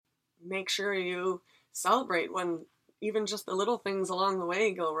make sure you celebrate when even just the little things along the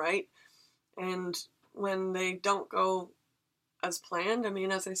way go right. And when they don't go as planned, I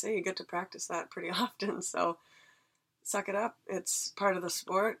mean, as I say, you get to practice that pretty often. So suck it up. It's part of the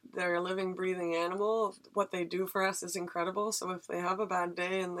sport. They're a living, breathing animal. What they do for us is incredible. So if they have a bad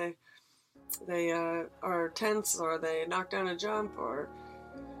day and they are tense, or they knock down a jump, or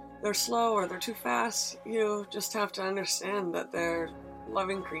they're slow, or they're too fast, you just have to understand that they're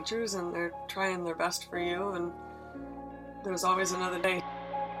loving creatures and they're trying their best for you, and there's always another day.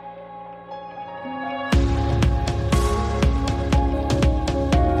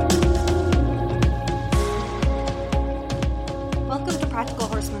 Welcome to Practical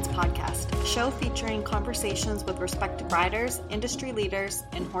Horsemen's Podcast, a show featuring conversations with respected riders, industry leaders,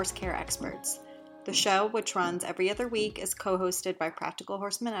 and horse care experts. The show, which runs every other week, is co-hosted by Practical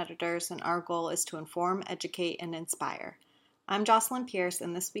Horsemen editors, and our goal is to inform, educate, and inspire. I'm Jocelyn Pierce,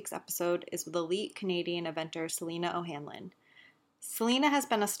 and this week's episode is with elite Canadian eventer Selena O'Hanlon. Selena has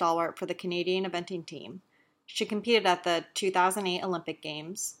been a stalwart for the Canadian eventing team. She competed at the 2008 Olympic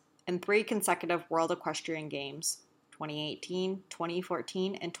Games and 3 consecutive World Equestrian Games, 2018,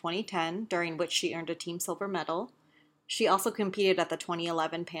 2014, and 2010, during which she earned a Team Silver medal. She also competed at the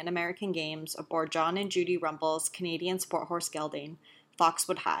 2011 Pan American Games aboard John and Judy Rumble's Canadian Sport Horse gelding,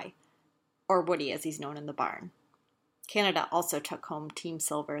 Foxwood High, or Woody as he's known in the barn. Canada also took home Team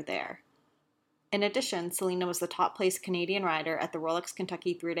Silver there. In addition, Selena was the top-placed Canadian rider at the Rolex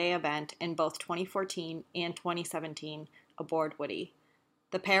Kentucky 3-day event in both 2014 and 2017 aboard Woody.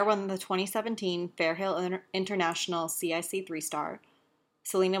 The pair won the 2017 Fairhill International CIC 3-star.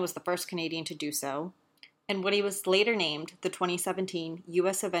 Selena was the first Canadian to do so, and Woody was later named the 2017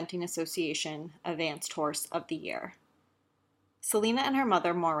 U.S. Eventing Association Advanced Horse of the Year. Selena and her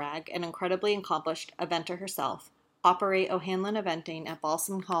mother, Morag, an incredibly accomplished eventer herself, operate O'Hanlon Eventing at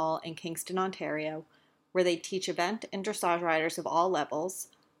Balsam Hall in Kingston, Ontario, where they teach event and dressage riders of all levels,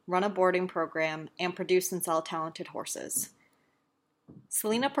 run a boarding program, and produce and sell talented horses.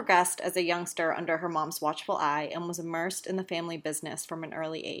 Selena progressed as a youngster under her mom's watchful eye and was immersed in the family business from an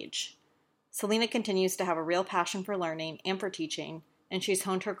early age. Selena continues to have a real passion for learning and for teaching, and she's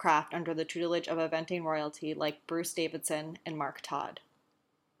honed her craft under the tutelage of eventing royalty like Bruce Davidson and Mark Todd.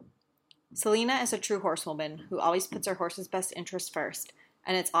 Selena is a true horsewoman who always puts her horse's best interests first,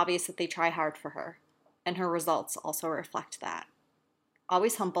 and it's obvious that they try hard for her, and her results also reflect that.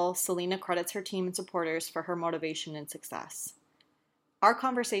 Always humble, Selena credits her team and supporters for her motivation and success. Our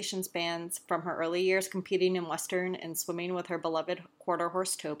conversation spans from her early years competing in Western and swimming with her beloved quarter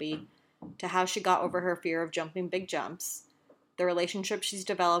horse Toby, to how she got over her fear of jumping big jumps, the relationship she's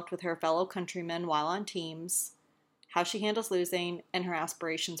developed with her fellow countrymen while on teams, how she handles losing, and her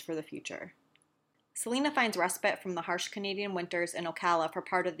aspirations for the future. Selena finds respite from the harsh Canadian winters in Ocala for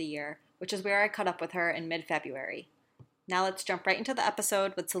part of the year, which is where I caught up with her in mid-February. Now let's jump right into the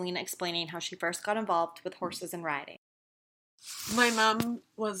episode with Selena explaining how she first got involved with horses and riding. My mom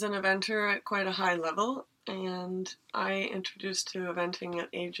was an eventer at quite a high level, and I introduced to eventing at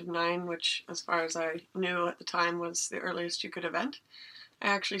age of 9, which, as far as I knew at the time, was the earliest you could event. I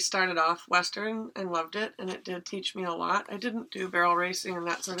actually started off Western and loved it, and it did teach me a lot. I didn't do barrel racing and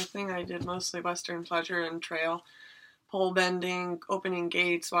that sort of thing. I did mostly Western pleasure and trail, pole bending, opening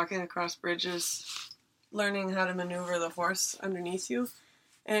gates, walking across bridges, learning how to maneuver the horse underneath you.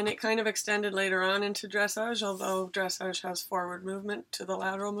 And it kind of extended later on into dressage, although dressage has forward movement to the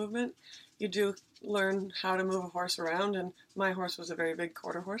lateral movement. You do learn how to move a horse around, and my horse was a very big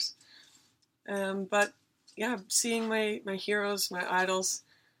quarter horse. But yeah, seeing my heroes, my idols,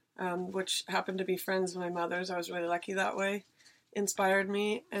 which happened to be friends of my mother's, I was really lucky that way, inspired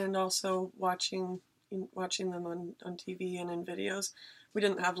me, and also watching them on TV and in videos. We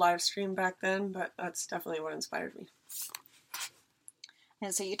didn't have live stream back then, but that's definitely what inspired me.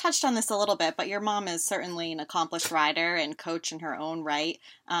 And so you touched on this a little bit, but your mom is certainly an accomplished rider and coach in her own right.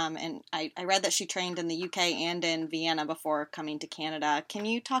 And I read that she trained in the UK and in Vienna before coming to Canada. Can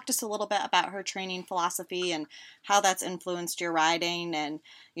you talk to us a little bit about her training philosophy and how that's influenced your riding? And,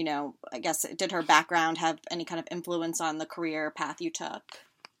 you know, I guess, did her background have any kind of influence on the career path you took?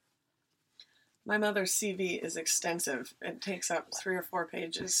 My mother's CV is extensive. It takes up 3 or 4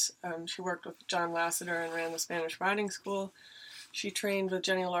 pages. She worked with John Lasseter and ran the Spanish riding school. She trained with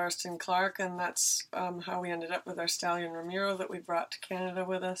Jenny Lauriston Clark, and that's how we ended up with our stallion Ramiro that we brought to Canada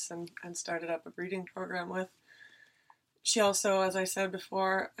with us and started up a breeding program with. She also, as I said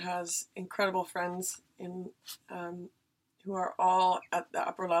before, has incredible friends who are all at the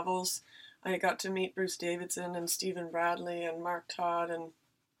upper levels. I got to meet Bruce Davidson and Stephen Bradley and Mark Todd and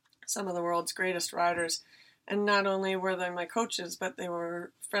some of the world's greatest riders And not only were they my coaches, but they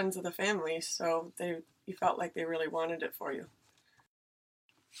were friends of the family, so you felt like they really wanted it for you.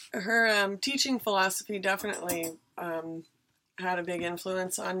 Her teaching philosophy definitely had a big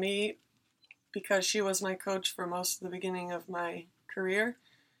influence on me because she was my coach for most of the beginning of my career.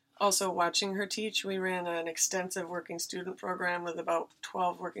 Also, watching her teach, we ran an extensive working student program with about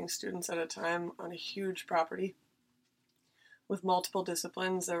 12 working students at a time on a huge property with multiple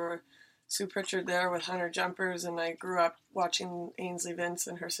disciplines. There were Sue Pritchard there with hunter jumpers, and I grew up watching Ainsley Vince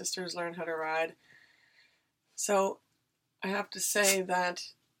and her sisters learn how to ride. So I have to say that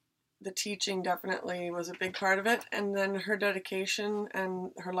the teaching definitely was a big part of it, and then her dedication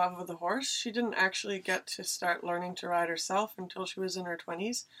and her love of the horse. She didn't actually get to start learning to ride herself until she was in her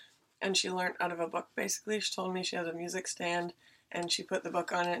 20s, and she learned out of a book, basically. She told me she had a music stand, and she put the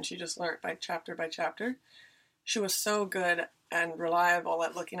book on it, and she just learned by chapter. She was so good and reliable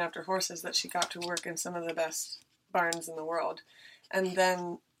at looking after horses that she got to work in some of the best barns in the world. And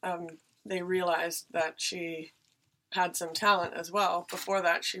then they realized that she had some talent as well. Before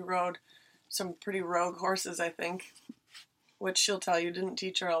that, she rode some pretty rogue horses, I think, which she'll tell you didn't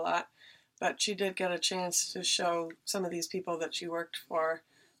teach her a lot. But she did get a chance to show some of these people that she worked for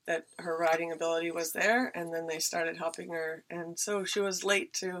that her riding ability was there, and then they started helping her. And so she was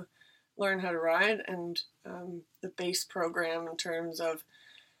late to learn how to ride, and the base program in terms of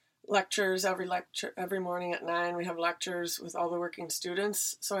lectures, every morning at 9 we have lectures with all the working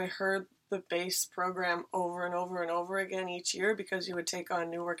students. So I heard the base program over and over and over again each year because you would take on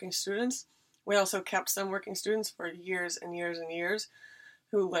new working students. We also kept some working students for years and years and years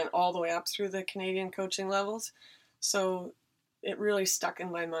who went all the way up through the Canadian coaching levels. So it really stuck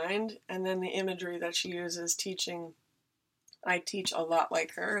in my mind. And then the imagery that she uses teaching, I teach a lot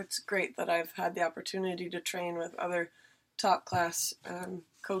like her. It's great that I've had the opportunity to train with other top class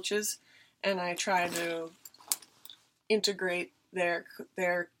coaches, and I try to integrate their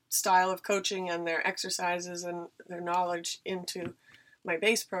style of coaching and their exercises and their knowledge into my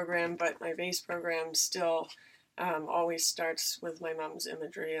base program, but my base program still always starts with my mom's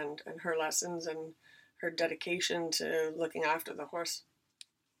imagery and her lessons and her dedication to looking after the horse.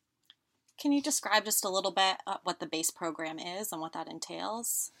 Can you describe just a little bit what the base program is and what that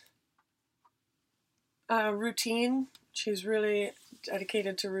entails? Routine. She's really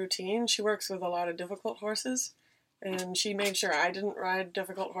dedicated to routine. She works with a lot of difficult horses, and she made sure I didn't ride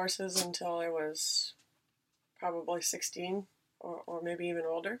difficult horses until I was probably 16 or maybe even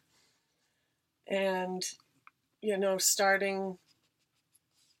older. And, starting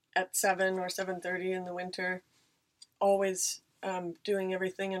at 7 or 7:30 in the winter, always doing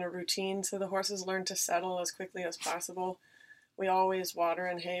everything in a routine so the horses learn to settle as quickly as possible. We always water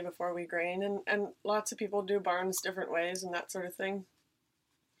and hay before we grain, and lots of people do barns different ways and that sort of thing.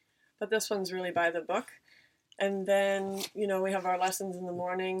 But this one's really by the book. And then, we have our lessons in the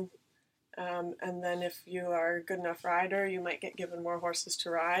morning, and then if you are a good enough rider, you might get given more horses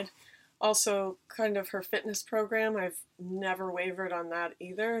to ride. Also, kind of her fitness program, I've never wavered on that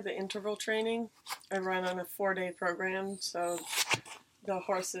either. The interval training, I run on a 4-day program, so the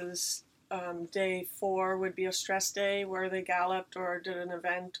horses, day 4 would be a stress day where they galloped or did an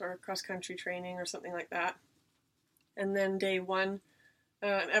event or cross-country training or something like that. And then day 1,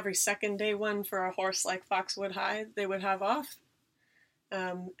 every second day 1 for a horse like Foxwood High, they would have off.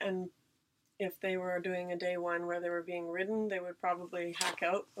 And if they were doing a day 1 where they were being ridden, they would probably hack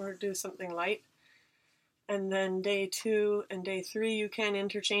out or do something light. And then day 2 and day 3, you can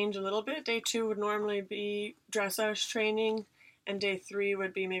interchange a little bit. Day 2 would normally be dressage training, and day 3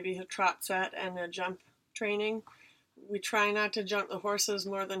 would be maybe a trot set and a jump training. We try not to jump the horses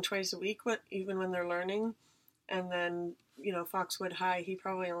more than twice a week, even when they're learning. And then, Foxwood High, he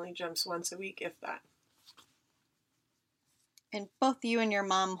probably only jumps once a week, if that. And both you and your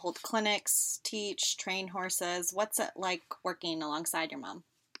mom hold clinics, teach, train horses. What's it like working alongside your mom?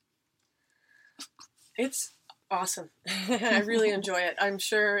 It's awesome. I really enjoy it. I'm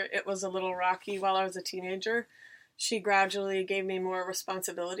sure it was a little rocky while I was a teenager. She gradually gave me more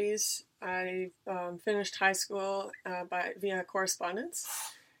responsibilities. I finished high school via correspondence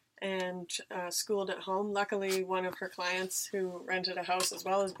and schooled at home. Luckily, one of her clients who rented a house as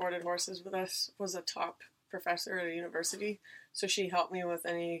well as boarded horses with us was a top professor at a university, so she helped me with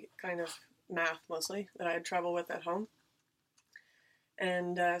any kind of math mostly that I had trouble with at home.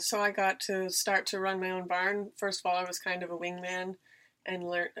 And so I got to start to run my own barn. First of all, I was kind of a wingman and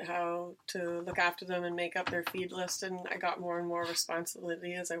learned how to look after them and make up their feed list, and I got more and more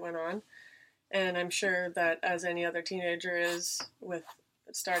responsibility as I went on. And I'm sure that as any other teenager is with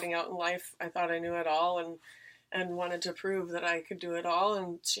starting out in life, I thought I knew it all, and and wanted to prove that I could do it all.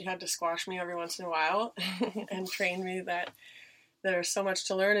 And she had to squash me every once in a while and train me that there's so much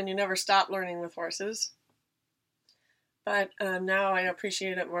to learn and you never stop learning with horses. But now I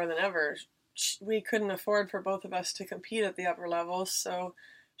appreciate it more than ever. We couldn't afford for both of us to compete at the upper levels, so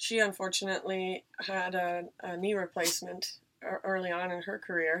she unfortunately had a knee replacement early on in her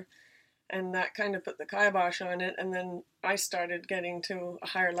career, and that kind of put the kibosh on it. And then I started getting to a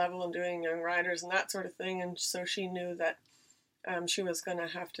higher level and doing young riders and that sort of thing, and so she knew that she was going to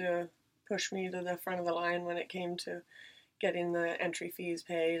have to push me to the front of the line when it came to getting the entry fees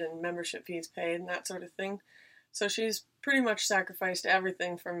paid and membership fees paid and that sort of thing. So she's pretty much sacrificed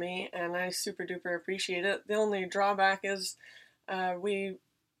everything for me, and I super duper appreciate it. The only drawback is we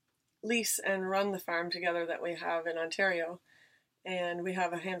lease and run the farm together that we have in Ontario, and we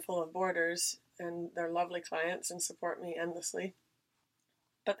have a handful of boarders, and they're lovely clients and support me endlessly,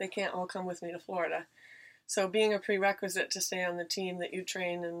 but they can't all come with me to Florida. So being a prerequisite to stay on the team that you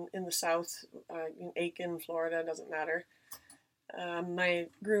train in the South, in Aiken, Florida, doesn't matter. My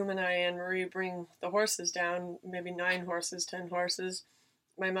groom and I, Anne-Marie, bring the horses down, maybe 9 horses, 10 horses.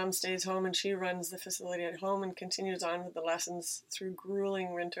 My mom stays home and she runs the facility at home and continues on with the lessons through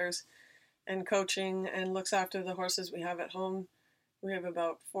grueling winters and coaching and looks after the horses we have at home. We have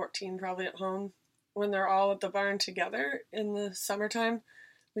about 14 probably at home. When they're all at the barn together in the summertime,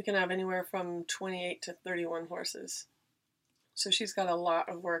 we can have anywhere from 28 to 31 horses. So she's got a lot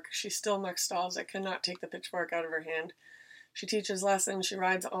of work. She still mucks stalls. I cannot take the pitchfork out of her hand. She teaches lessons. She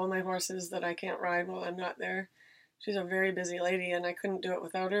rides all my horses that I can't ride while I'm not there. She's a very busy lady, and I couldn't do it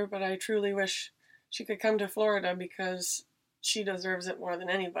without her, but I truly wish she could come to Florida because she deserves it more than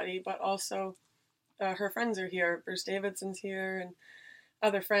anybody, but also her friends are here. Bruce Davidson's here, and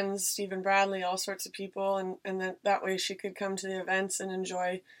other friends, Stephen Bradley, all sorts of people, and that way she could come to the events and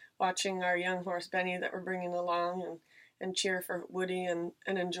enjoy watching our young horse Benny that we're bringing along and cheer for Woody and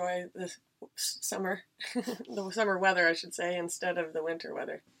enjoy the summer, the summer weather, I should say, instead of the winter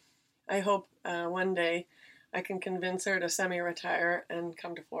weather. I hope one day I can convince her to semi-retire and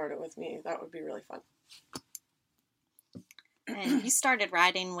come to Florida with me. That would be really fun. And you started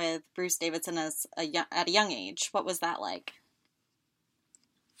riding with Bruce Davidson at a young age. What was that like?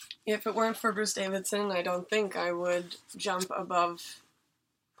 If it weren't for Bruce Davidson, I don't think I would jump above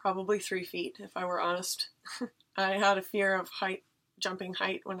probably 3 feet, if I were honest. I had a fear of jumping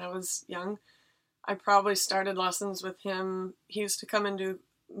height when I was young. I probably started lessons with him. He used to come and do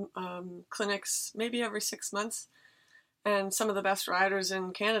clinics maybe every 6 months, and some of the best riders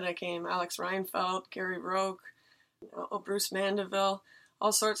in Canada came. Alex Reinfeldt, Gary Roque, Bruce Mandeville,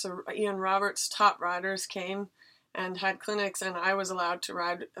 all sorts of Ian Roberts top riders came and had clinics, and I was allowed to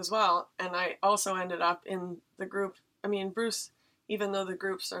ride as well. And I also ended up in the group. I mean, Bruce, even though the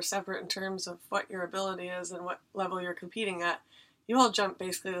groups are separate in terms of what your ability is and what level you're competing at, you all jump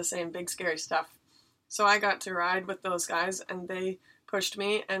basically the same big scary stuff. So I got to ride with those guys, and they pushed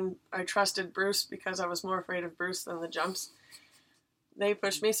me, and I trusted Bruce because I was more afraid of Bruce than the jumps. They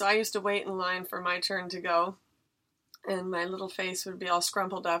pushed me, so I used to wait in line for my turn to go, and my little face would be all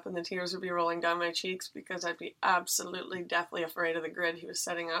scrumpled up and the tears would be rolling down my cheeks because I'd be absolutely deathly afraid of the grid he was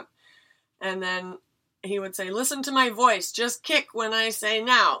setting up. And then he would say, "Listen to my voice, just kick when I say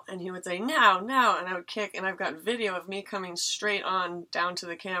now." And he would say, "Now, now," and I would kick, and I've got video of me coming straight on down to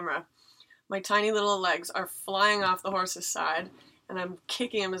the camera. My tiny little legs are flying off the horse's side, and I'm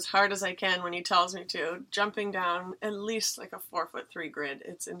kicking him as hard as I can when he tells me to, jumping down at least like a 4'3" grid.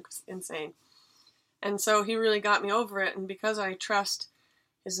 It's insane. And so he really got me over it, and because I trust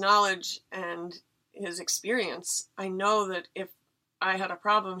his knowledge and his experience, I know that if I had a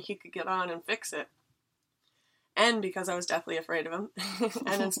problem, he could get on and fix it. And because I was deathly afraid of him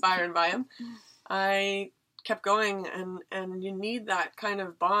and inspired by him, I kept going, and you need that kind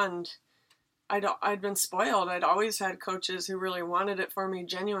of bond. I'd been spoiled. I'd always had coaches who really wanted it for me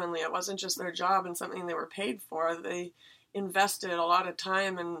genuinely. It wasn't just their job and something they were paid for. They invested a lot of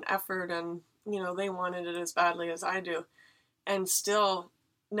time and effort, and they wanted it as badly as I do. And still,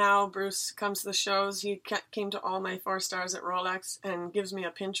 now Bruce comes to the shows. He came to all my 4 stars at Rolex and gives me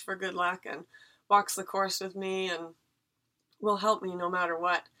a pinch for good luck and walks the course with me and will help me no matter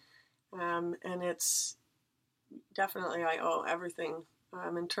what. And it's definitely, I owe everything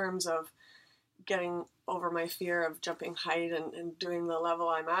in terms of getting over my fear of jumping height and doing the level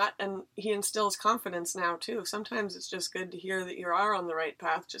I'm at. And he instills confidence now too. Sometimes it's just good to hear that you are on the right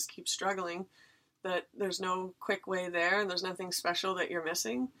path. Just keep struggling, that there's no quick way there and there's nothing special that you're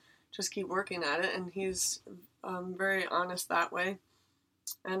missing. Just keep working at it. And he's very honest that way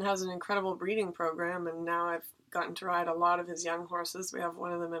and has an incredible breeding program. And now I've gotten to ride a lot of his young horses. We have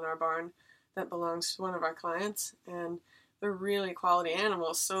one of them in our barn that belongs to one of our clients, and they're really quality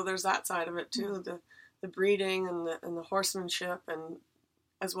animals. So there's that side of it too, the breeding and the horsemanship, and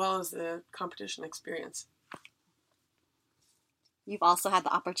as well as the competition experience. You've also had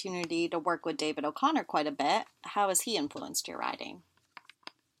the opportunity to work with David O'Connor quite a bit. How has he influenced your riding?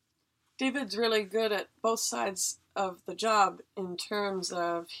 David's really good at both sides of the job in terms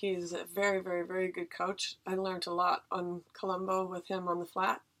of he's a very, very, very good coach. I learned a lot on Colombo with him on the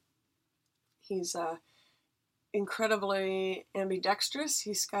flat. He's incredibly ambidextrous.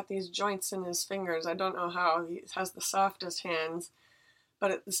 He's got these joints in his fingers. I don't know how. He has the softest hands,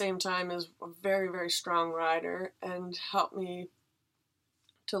 but at the same time is a very, very strong rider, and helped me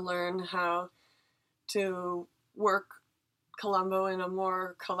to learn how to work Colombo in a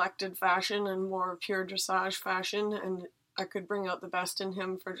more collected fashion and more pure dressage fashion, and I could bring out the best in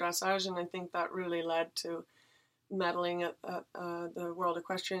him for dressage, and I think that really led to medaling at the World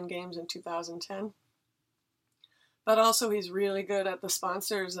Equestrian Games in 2010. But also he's really good at the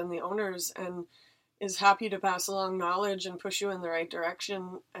sponsors and the owners, and is happy to pass along knowledge and push you in the right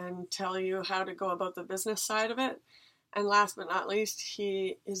direction and tell you how to go about the business side of it. And last but not least,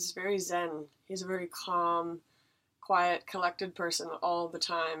 he is very zen. He's a very calm, quiet, collected person all the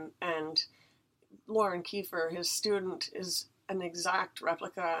time. And Lauren Kiefer, his student, is an exact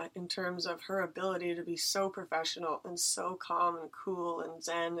replica in terms of her ability to be so professional and so calm and cool and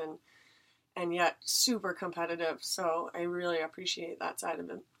zen and yet super competitive. So I really appreciate that side of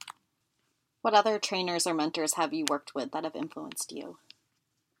him. What other trainers or mentors have you worked with that have influenced you?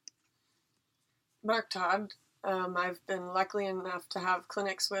 Mark Todd, I've been lucky enough to have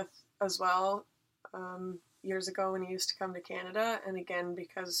clinics with as well years ago when he used to come to Canada, and again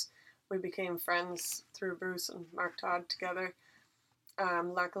because we became friends through Bruce and Mark Todd together.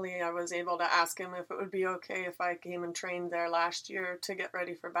 Luckily, I was able to ask him if it would be okay if I came and trained there last year to get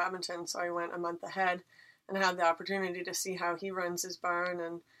ready for badminton, so I went a month ahead and had the opportunity to see how he runs his barn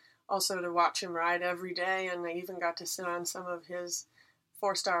and also to watch him ride every day, and I even got to sit on some of his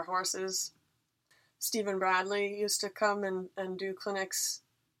 4-star horses. Stephen Bradley used to come and do clinics,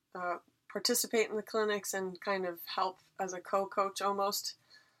 participate in the clinics and kind of help as a co-coach almost,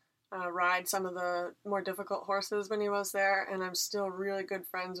 ride some of the more difficult horses when he was there, and I'm still really good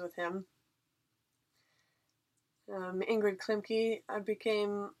friends with him. Ingrid Klimke I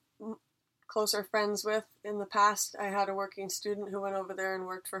became closer friends with in the past. I had a working student who went over there and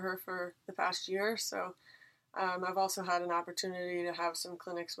worked for her for the past year, so I've also had an opportunity to have some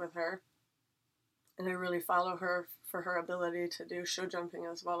clinics with her. And I really follow her for her ability to do show jumping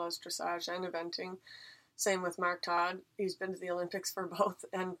as well as dressage and eventing. Same with Mark Todd. He's been to the Olympics for both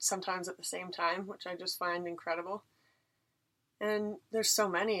and sometimes at the same time, which I just find incredible. And there's so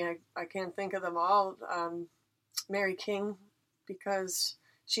many. I can't think of them all. Mary King, because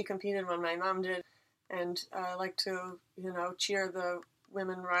she competed when my mom did. And I like to, cheer the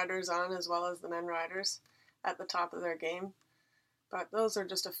women riders on as well as the men riders at the top of their game. But those are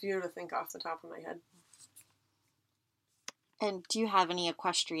just a few to think off the top of my head. And do you have any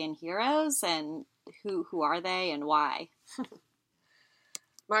equestrian heroes, and who are they and why?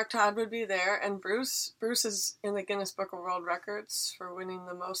 Mark Todd would be there, and Bruce. Bruce is in the Guinness Book of World Records for winning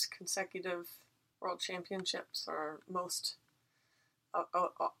the most consecutive world championships, or most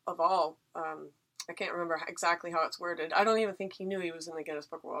of all. I can't remember exactly how it's worded. I don't even think he knew he was in the Guinness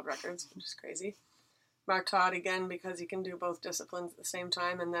Book of World Records, which is crazy. Mark Todd, again, because he can do both disciplines at the same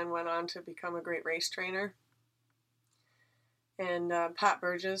time, and then went on to become a great race trainer. And Pat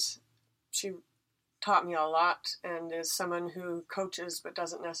Burgess, she taught me a lot and is someone who coaches but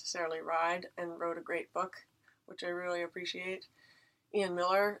doesn't necessarily ride, and wrote a great book, which I really appreciate. Ian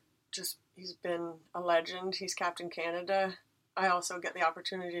Miller, he's been a legend. He's Captain Canada. I also get the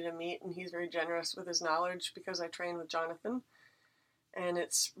opportunity to meet, and he's very generous with his knowledge because I train with Jonathan. And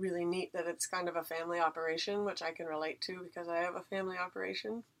it's really neat that it's kind of a family operation, which I can relate to because I have a family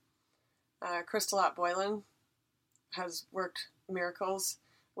operation. Crystal Boylan has worked miracles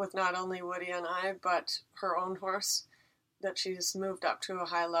with not only Woody and I, but her own horse that she's moved up to a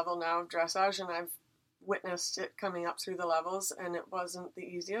high level now of dressage, and I've witnessed it coming up through the levels, and it wasn't the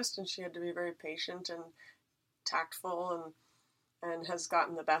easiest, and she had to be very patient and tactful and has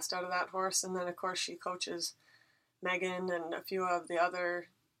gotten the best out of that horse. And then, of course, she coaches Megan and a few of the other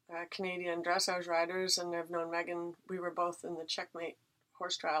Canadian dressage riders, and I've known Megan. We were both in the Checkmate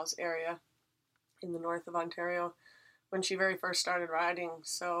horse trials area in the north of Ontario when she very first started riding,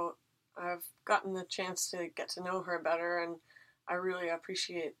 so I've gotten the chance to get to know her better, and I really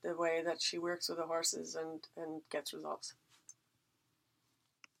appreciate the way that she works with the horses and gets results.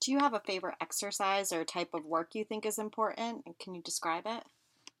 Do you have a favorite exercise or type of work you think is important, and can you describe it?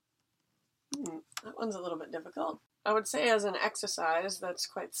 That one's a little bit difficult. I would say as an exercise that's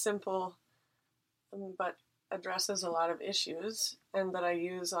quite simple, but addresses a lot of issues, and that I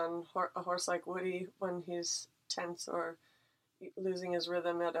use on a horse like Woody when he's tense or losing his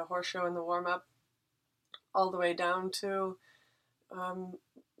rhythm at a horse show in the warm-up, all the way down to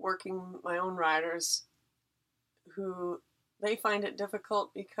working my own riders who they find it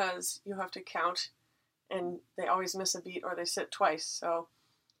difficult because you have to count and they always miss a beat or they sit twice. So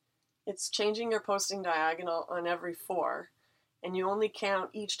it's changing your posting diagonal on every 4, and you only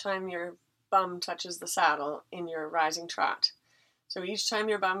count each time your bum touches the saddle in your rising trot. So each time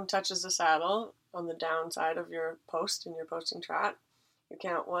your bum touches the saddle on the downside of your post in your posting trot, you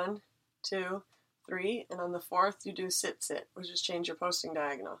count 1, 2, 3, and on the 4th you do sit, which is change your posting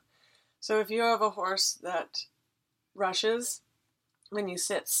diagonal. So if you have a horse that rushes, when you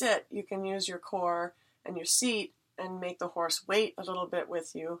sit, you can use your core and your seat and make the horse wait a little bit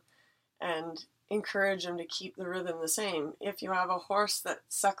with you and encourage him to keep the rhythm the same. If you have a horse that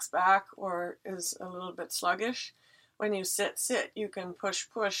sucks back or is a little bit sluggish, when you sit, you can push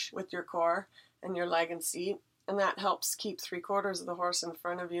with your core and your leg and seat, and that helps keep 3/4 of the horse in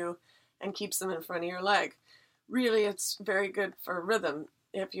front of you and keeps them in front of your leg. Really, it's very good for rhythm.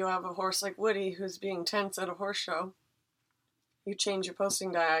 If you have a horse like Woody who's being tense at a horse show, you change your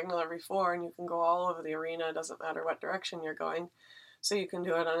posting diagonal every 4 and you can go all over the arena. It doesn't matter what direction you're going. So you can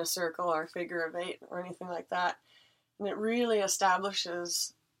do it on a circle or a figure of 8 or anything like that. And it really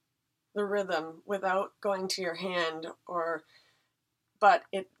establishes the rhythm without going to your hand, but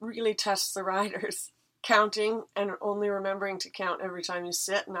it really tests the riders. Counting and only remembering to count every time you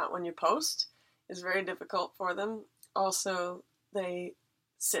sit, not when you post, is very difficult for them. Also, they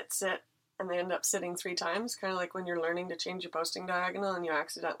sit, and they end up sitting 3 times, kind of like when you're learning to change your posting diagonal and you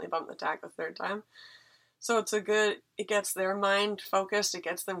accidentally bump the tack the 3rd time. So it gets their mind focused, it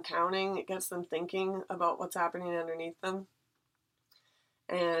gets them counting, it gets them thinking about what's happening underneath them.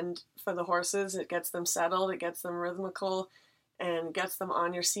 And for the horses, it gets them settled, it gets them rhythmical, and gets them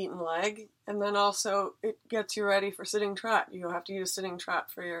on your seat and leg. And then also it gets you ready for sitting trot. You have to use sitting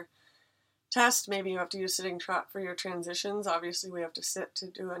trot for your test. Maybe you have to use sitting trot for your transitions. Obviously, we have to sit to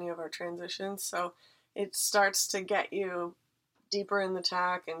do any of our transitions. So it starts to get you deeper in the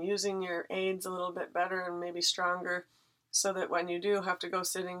tack and using your aids a little bit better and maybe stronger, so that when you do have to go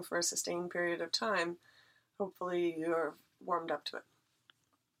sitting for a sustained period of time, hopefully you're warmed up to it.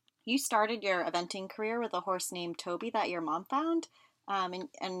 You started your eventing career with a horse named Toby that your mom found,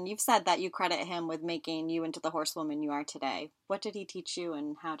 and you've said that you credit him with making you into the horsewoman you are today. What did he teach you,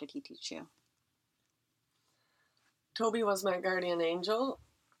 and how did he teach you? Toby was my guardian angel.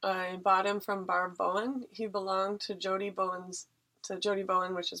 I bought him from Barb Bowen. He belonged to Jody Bowen,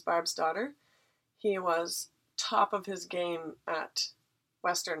 which is Barb's daughter. He was top of his game at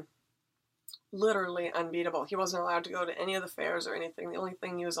Western. Literally unbeatable. He wasn't allowed to go to any of the fairs or anything. The only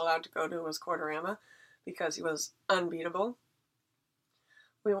thing he was allowed to go to was Quarterama because he was unbeatable.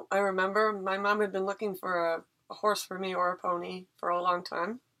 I remember my mom had been looking for a horse for me or a pony for a long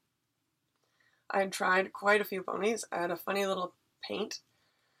time. I had tried quite a few ponies. I had a funny little paint.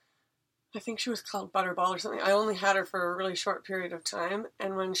 I think she was called Butterball or something. I only had her for a really short period of time,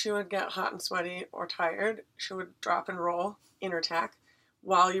 and when she would get hot and sweaty or tired, she would drop and roll in her tack.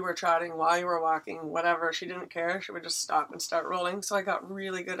 While you were trotting, while you were walking, whatever, she didn't care. She would just stop and start rolling. So I got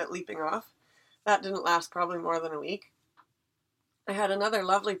really good at leaping off. That didn't last probably more than a week. I had another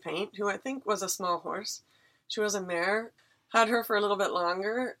lovely paint, who I think was a small horse. She was a mare. Had her for a little bit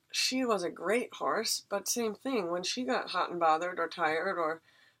longer. She was a great horse, but same thing. When she got hot and bothered or tired or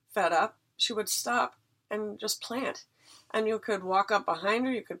fed up, she would stop and just plant. And you could walk up behind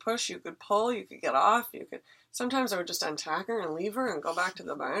her, you could push, you could pull, you could get off, sometimes I would just untack her and leave her and go back to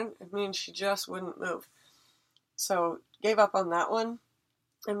the barn. I mean, she just wouldn't move. So, gave up on that one.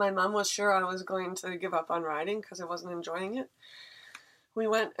 And my mom was sure I was going to give up on riding because I wasn't enjoying it. We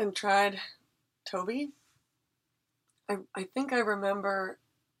went and tried Toby. I think I remember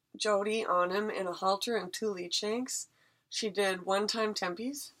Jody on him in a halter and 2 lead shanks. She did 1-time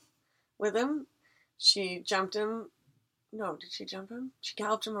tempies with him. She jumped him. No, did she jump him? She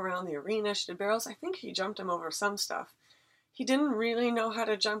galloped him around the arena. She did barrels. I think he jumped him over some stuff. He didn't really know how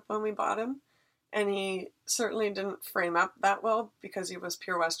to jump when we bought him, and he certainly didn't frame up that well because he was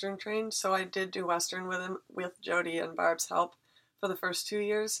pure Western trained, so I did do Western with him with Jody and Barb's help for the first 2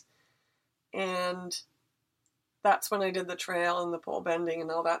 years, and that's when I did the trail and the pole bending and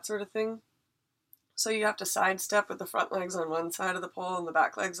all that sort of thing. So you have to sidestep with the front legs on one side of the pole and the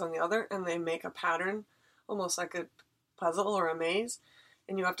back legs on the other, and they make a pattern, almost like a puzzle or a maze,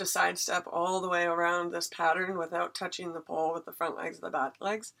 and you have to sidestep all the way around this pattern without touching the pole with the front legs and the back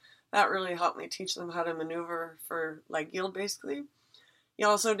legs. that really helped me teach them how to maneuver for leg yield, basically. You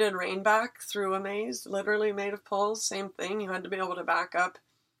also did rein back through a maze, literally made of poles. Same thing. You had to be able to back up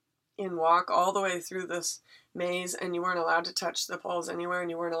and walk all the way through this maze, and you weren't allowed to touch the poles anywhere, and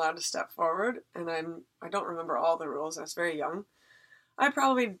you weren't allowed to step forward. And I don't remember all the rules. I was very young. I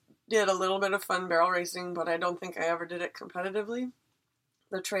probably did a little bit of fun barrel racing, but I don't think I ever did it competitively.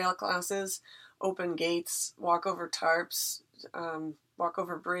 The trail classes, open gates, walk over tarps, walk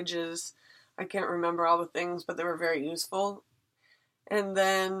over bridges. I can't remember all the things, but they were very useful. And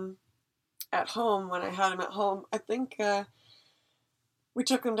then at home, when I had him at home, I think we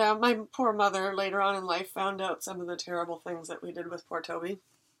took him down. My poor mother later on in life found out some of the terrible things that we did with poor Toby.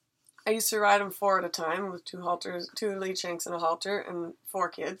 I used to ride him 4 at a time with 2 halters, 2 lead shanks and a halter, and 4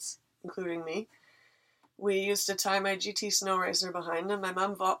 kids, including me. We used to tie my GT Snow Racer behind him. My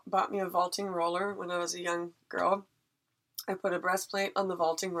mom bought me a vaulting roller when I was a young girl. I put a breastplate on the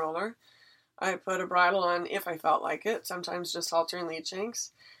vaulting roller. I put a bridle on if I felt like it, sometimes just halter and lead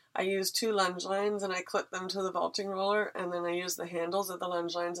shanks. I used 2 lunge lines and I clipped them to the vaulting roller, and then I used the handles of the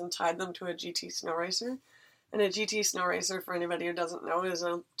lunge lines and tied them to a GT Snow Racer. And a GT Snow Racer, for anybody who doesn't know, is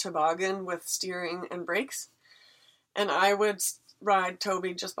a toboggan with steering and brakes. And I would ride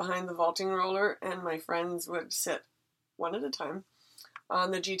Toby just behind the vaulting roller, and my friends would sit one at a time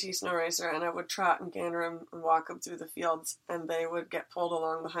on the GT Snow Racer, and I would trot and canter him and walk him through the fields, and they would get pulled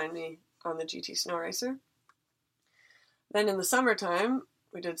along behind me on the GT Snow Racer. Then in the summertime,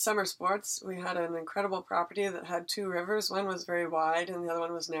 we did summer sports. We had an incredible property that had 2 rivers. One was very wide and the other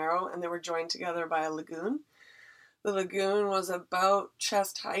one was narrow, and they were joined together by a lagoon. The lagoon was about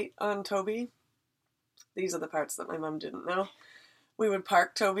chest height on Toby. These are the parts that my mom didn't know. We would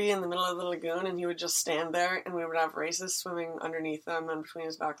park Toby in the middle of the lagoon, and he would just stand there, and we would have races swimming underneath him and between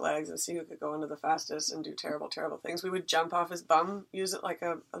his back legs and see who could go into the fastest and do terrible, terrible things. We would jump off his bum, use it like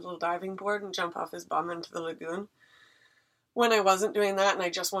a little diving board, and jump off his bum into the lagoon. When I wasn't doing that and I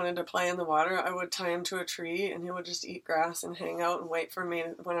just wanted to play in the water, I would tie him to a tree, and he would just eat grass and hang out and wait for me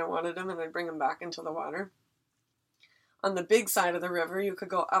when I wanted him, and I'd bring him back into the water. On the big side of the river, you could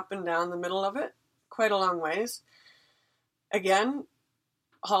go up and down the middle of it, quite a long ways. Again,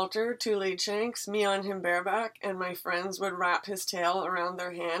 halter, 2 lead shanks, me on him bareback, and my friends would wrap his tail around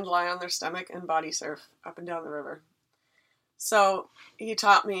their hand, lie on their stomach, and body surf up and down the river. So he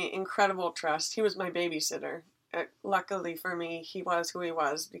taught me incredible trust. He was my babysitter. Luckily for me, he was who he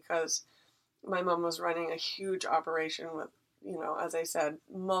was, because my mom was running a huge operation with, as I said,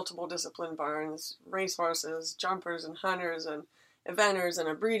 multiple discipline barns, racehorses, jumpers and hunters and eventers, and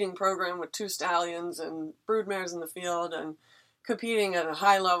a breeding program with 2 stallions and broodmares in the field, and competing at a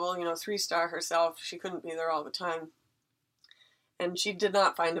high level, 3-star herself. She couldn't be there all the time. And she did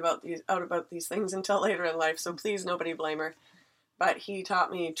not find out about these things until later in life, so please nobody blame her. But he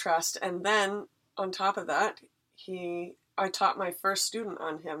taught me trust. And then on top of that, I taught my first student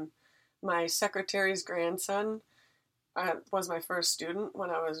on him. My secretary's grandson was my first student when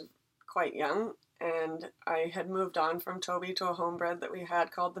I was quite young, and I had moved on from Toby to a homebred that we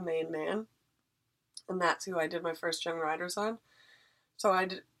had called the Main Man, and that's who I did my first young riders on. So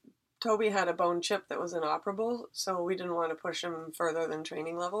Toby had a bone chip that was inoperable, so we didn't want to push him further than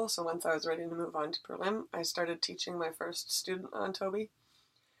training level. So once I was ready to move on to prelim, I started teaching my first student on Toby.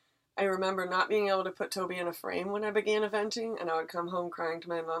 I remember not being able to put Toby in a frame when I began eventing, and I would come home crying to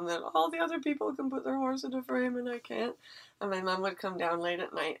my mom that all the other people can put their horse in a frame and I can't. And my mom would come down late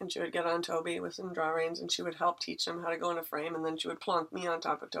at night, and she would get on Toby with some draw reins, and she would help teach him how to go in a frame, and then she would plonk me on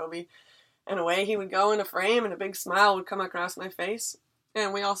top of Toby. And away he would go in a frame, and a big smile would come across my face.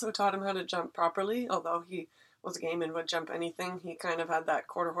 And we also taught him how to jump properly. Although he was game and would jump anything, he kind of had that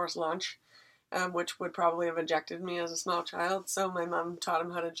quarter horse launch, which would probably have ejected me as a small child. So my mom taught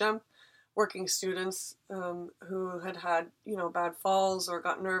him how to jump. Working students who had bad falls or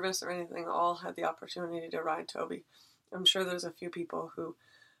got nervous or anything all had the opportunity to ride Toby. I'm sure there's a few people who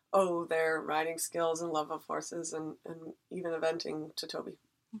owe their riding skills and love of horses and even eventing to Toby.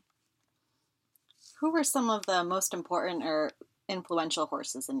 Who were some of the most important or influential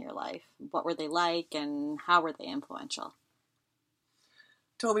horses in your life? What were they like, and how were they influential?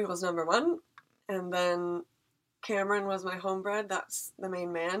 Toby was number 1, and then Cameron was my homebred. That's the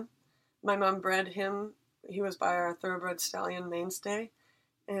Main Man. My mom bred him. He was by our thoroughbred stallion Mainstay.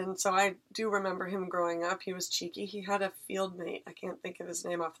 And so I do remember him growing up. He was cheeky. He had a field mate. I can't think of his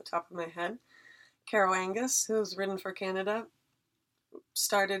name off the top of my head. Caro Angus, who's ridden for Canada,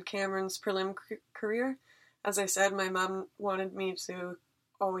 started Cameron's prelim career. As I said, my mom wanted me to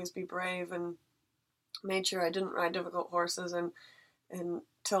always be brave and made sure I didn't ride difficult horses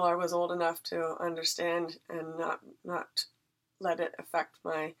until I was old enough to understand and not let it affect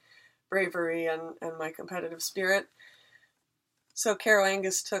my bravery and my competitive spirit. So Caro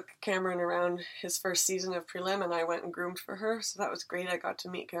Angus took Cameron around his first season of prelim, and I went and groomed for her. So that was great. I got to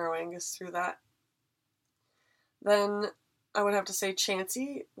meet Caro Angus through that. Then I would have to say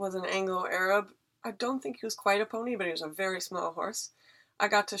Chansey was an Anglo-Arab. I don't think he was quite a pony, but he was a very small horse. I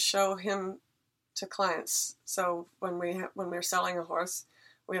got to show him to clients. So when we're selling a horse,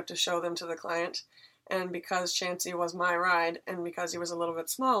 we have to show them to the client. And because Chansey was my ride, and because he was a little bit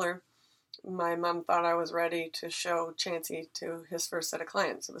smaller, my mom thought I was ready to show Chansey to his first set of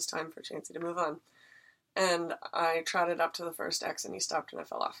clients. It was time for Chansey to move on. And I trotted up to the first X, and he stopped, and I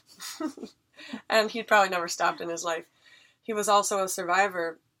fell off. And he'd probably never stopped in his life. He was also a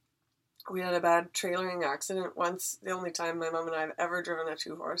survivor. We had a bad trailering accident once, the only time my mom and I have ever driven a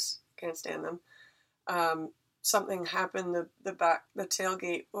two-horse. Can't stand them. Something happened, the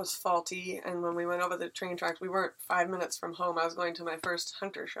tailgate was faulty, and when we went over the train tracks, we weren't 5 minutes from home. I was going to my first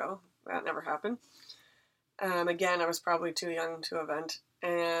hunter show. That never happened. Again, I was probably too young to event,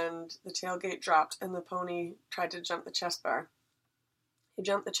 and the tailgate dropped, and the pony tried to jump the chest bar. He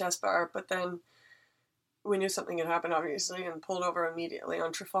jumped the chest bar, but then we knew something had happened, obviously, and pulled over immediately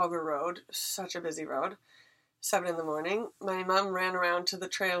on Trafalgar Road, such a busy road, 7 a.m. My mom ran around to the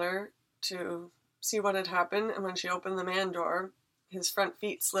trailer to see what had happened, and when she opened the man door, his front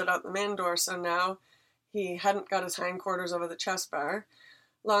feet slid out the man door, so now he hadn't got his hindquarters over the chest bar.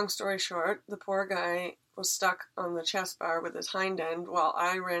 Long story short, the poor guy was stuck on the chest bar with his hind end while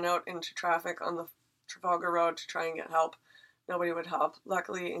I ran out into traffic on the Trafalgar Road to try and get help. Nobody would help.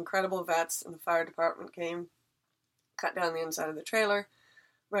 Luckily, incredible vets and the fire department came, cut down the inside of the trailer,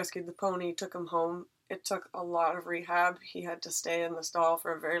 rescued the pony, took him home. It took a lot of rehab. He had to stay in the stall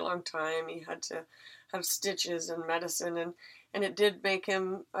for a very long time. He had to have stitches and medicine, and it did make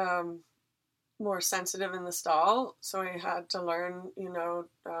him more sensitive in the stall. So I had to learn,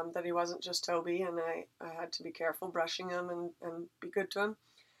 that he wasn't just Toby, and I had to be careful brushing him and be good to him.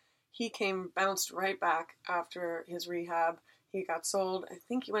 He bounced right back after his rehab. He got sold. I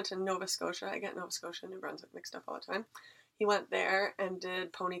think he went to Nova Scotia. I get Nova Scotia and New Brunswick mixed up all the time. He went there and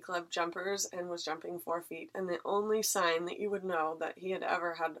did pony club jumpers and was jumping 4 feet. And the only sign that you would know that he had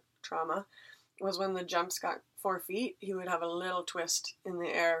ever had trauma was when the jumps got 4 feet, he would have a little twist in the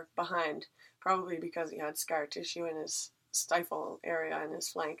air behind, probably because he had scar tissue in his stifle area in his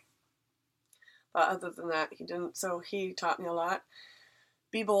flank. But other than that, he didn't. So he taught me a lot.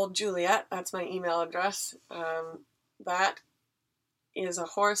 Be Bold Juliet, that's my email address. That is a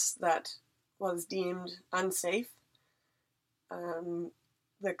horse that was deemed unsafe.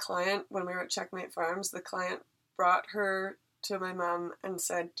 The client, when we were at Checkmate Farms, the client brought her to my mom and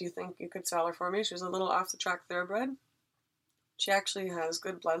said, "Do you think you could sell her for me?" She was a little off-the-track thoroughbred. She actually has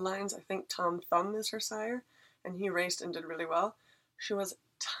good bloodlines. I think Tom Thumb is her sire, and he raced and did really well. She was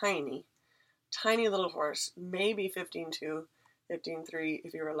tiny little horse, maybe 15.2, 15.3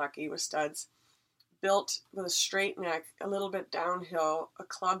 if you were lucky, with studs. Built with a straight neck, a little bit downhill, a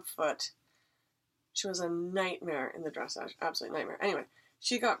club foot. She was a nightmare in the dressage, absolute nightmare. Anyway,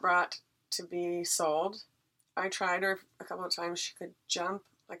 she got brought to be sold. I tried her a couple of times. She could jump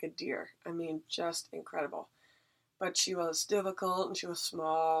like a deer. I mean, just incredible. But she was difficult and she was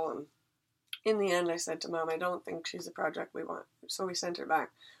small. And in the end, I said to Mom, I don't think she's the project we want. So we sent her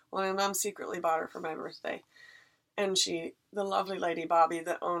back. Well, my mom secretly bought her for my birthday. And the lovely lady, Bobby,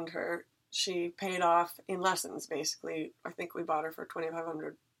 that owned her, she paid off in lessons, basically. I think we bought her for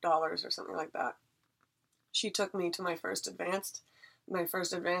 $2,500 or something like that. She took me to my first advanced. My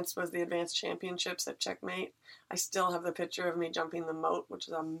first advanced was the Advanced Championships at Checkmate. I still have the picture of me jumping the moat, which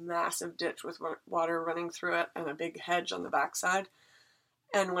is a massive ditch with water running through it and a big hedge on the backside.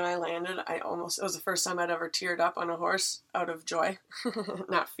 And when I landed, it was the first time I'd ever teared up on a horse out of joy,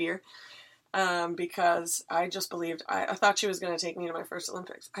 not fear, because I just believed, I thought she was going to take me to my first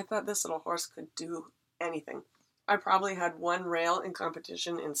Olympics. I thought this little horse could do anything. I probably had one rail in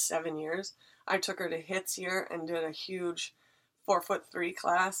competition in 7 years. I took her to HITS here and did a huge 4'3"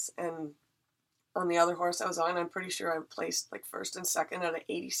 class, and on the other horse I was on, I'm pretty sure I placed like first and second out of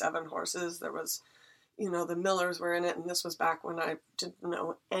 87 horses. There was, the Millers were in it, and this was back when I didn't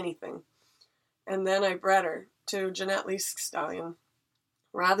know anything. And then I bred her to Jeanette Lee's stallion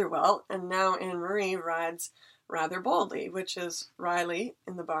rather well, and now Anne-Marie rides Rather Boldly, which is Riley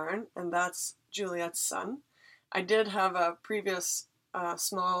in the barn, and that's Juliet's son. I did have a previous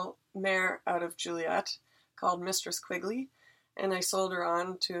small mare out of Juliet called Mistress Quigley, and I sold her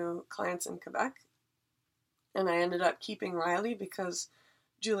on to clients in Quebec. And I ended up keeping Riley because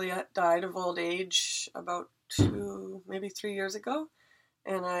Juliet died of old age about 2, maybe 3 years ago.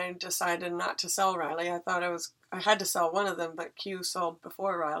 and I decided not to sell Riley. I thought I had to sell one of them, but Q sold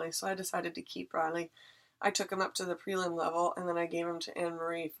before Riley, so I decided to keep Riley. I took him up to the prelim level, and then I gave him to Anne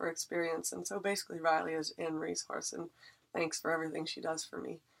Marie for experience. And so basically Riley is Anne Marie's horse, and thanks for everything she does for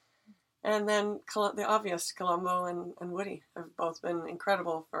me. And then the obvious, Colombo and Woody have both been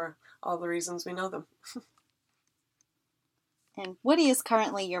incredible for all the reasons we know them. And Woody is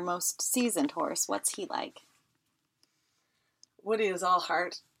currently your most seasoned horse. What's he like? Woody is all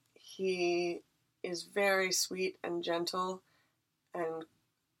heart. He is very sweet and gentle and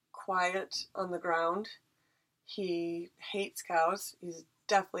quiet on the ground. He hates cows. He's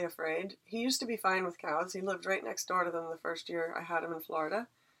deathly afraid. He used to be fine with cows. He lived right next door to them the first year I had him in Florida.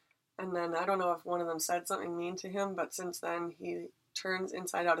 And then I don't know if one of them said something mean to him, but since then he turns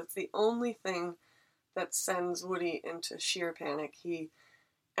inside out. It's the only thing that sends Woody into sheer panic.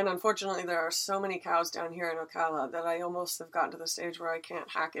 And unfortunately there are so many cows down here in Ocala that I almost have gotten to the stage where I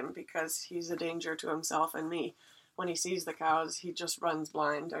can't hack him because he's a danger to himself and me. When he sees the cows, he just runs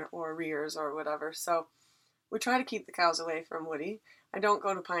blind or rears or whatever. So we try to keep the cows away from Woody. I don't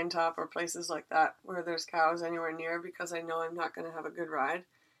go to Pine Top or places like that where there's cows anywhere near because I know I'm not going to have a good ride.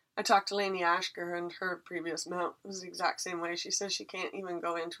 I talked to Lainey Ashker, and her previous mount was the exact same way. She says she can't even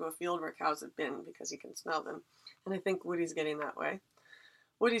go into a field where cows have been because he can smell them. And I think Woody's getting that way.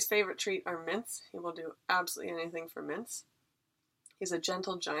 Woody's favorite treat are mints. He will do absolutely anything for mints. He's a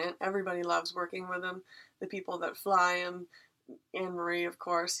gentle giant. Everybody loves working with him. The people that fly him, Anne Marie, of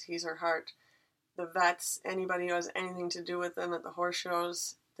course, he's her heart. The vets, anybody who has anything to do with him at the horse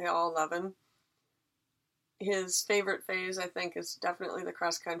shows, they all love him. His favorite phase, I think, is definitely the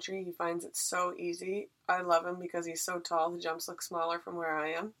cross country. He finds it so easy. I love him because he's so tall. The jumps look smaller from where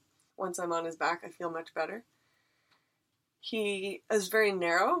I am. Once I'm on his back, I feel much better. He is very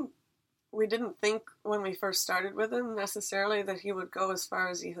narrow. We didn't think when we first started with him necessarily that he would go as far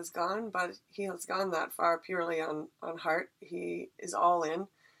as he has gone, but he has gone that far purely on heart. He is all in.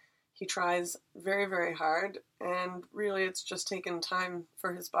 He tries very, very hard, and really it's just taken time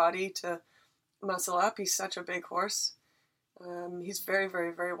for his body to muscle up. He's such a big horse. He's very,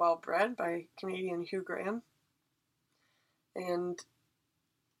 very, very well bred by Canadian Hugh Graham. And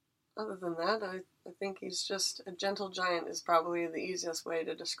other than that, I think he's just a gentle giant is probably the easiest way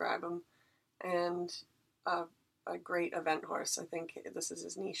to describe him. And a great event horse. I think this is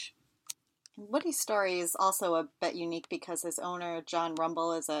his niche. Woody's story is also a bit unique because his owner, John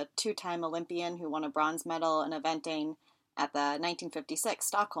Rumble, is a two-time Olympian who won a bronze medal in eventing at the 1956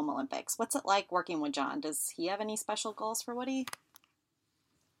 Stockholm Olympics. What's it like working with John? Does he have any special goals for Woody?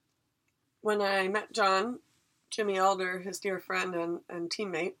 When I met John, Jimmy Alder, his dear friend and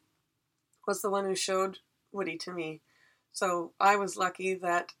teammate, was the one who showed Woody to me. So I was lucky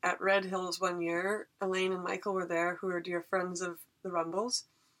that at Red Hills one year, Elaine and Michael were there, who are dear friends of the Rumbles,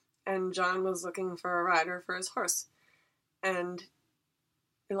 and John was looking for a rider for his horse. And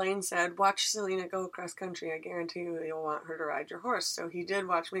Elaine said, watch Selena go cross country. I guarantee you'll want her to ride your horse. So he did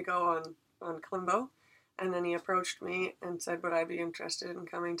watch me go on Klimbo, and then he approached me and said, would I be interested in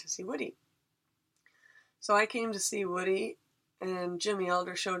coming to see Woody? So I came to see Woody, and Jimmy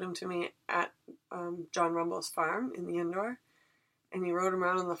Elder showed him to me at John Rumble's farm in the indoor, and he rode him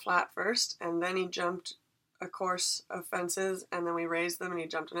around on the flat first, and then he jumped a course of fences, and then we raised them, and he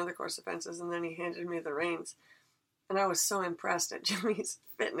jumped another course of fences, and then he handed me the reins. And I was so impressed at Jimmy's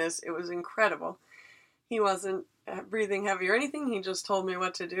fitness. It was incredible. He wasn't breathing heavy or anything. He just told me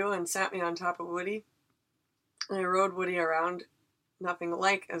what to do and sat me on top of Woody. And I rode Woody around, nothing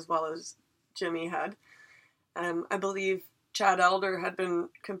like as well as Jimmy had. I believe Chad Elder had been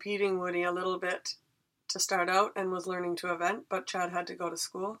competing Woody a little bit to start out and was learning to event, but Chad had to go to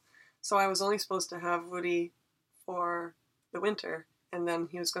school. So I was only supposed to have Woody for the winter, and then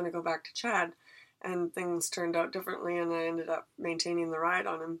he was going to go back to Chad. And things turned out differently, and I ended up maintaining the ride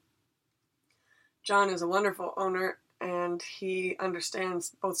on him. John is a wonderful owner, and he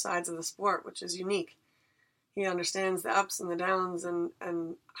understands both sides of the sport, which is unique. He understands the ups and the downs and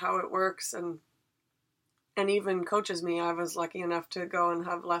how it works, and even coaches me. I was lucky enough to go and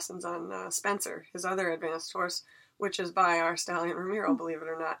have lessons on Spencer, his other advanced horse, which is by our stallion Ramiro, believe it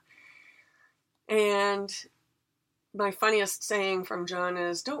or not. And my funniest saying from John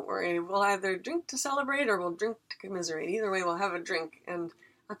is, don't worry, we'll either drink to celebrate or we'll drink to commiserate. Either way, we'll have a drink. And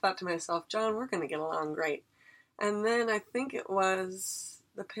I thought to myself, John, we're going to get along great. And then I think it was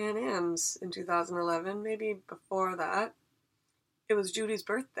the Pan Ams in 2011, maybe before that. It was Judy's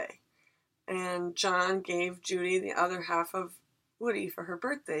birthday. And John gave Judy the other half of Woody for her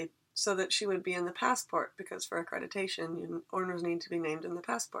birthday so that she would be in the passport, because for accreditation, owners need to be named in the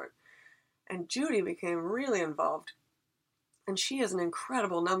passport. And Judy became really involved. And she is an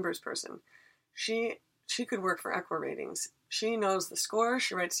incredible numbers person. She could work for Equa Ratings. She knows the score.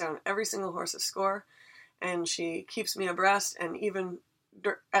 She writes down every single horse's score, and she keeps me abreast. And even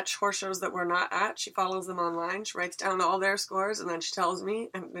at horse shows that we're not at, she follows them online. She writes down all their scores, and then she tells me,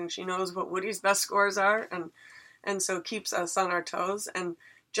 and then she knows what Woody's best scores are, and so keeps us on our toes. And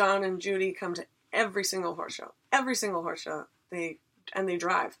John and Judy come to every single horse show. Every single horse show. They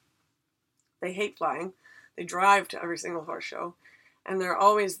drive. They hate flying. They drive to every single horse show. And they're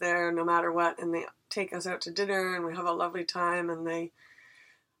always there no matter what. And they take us out to dinner and we have a lovely time. And they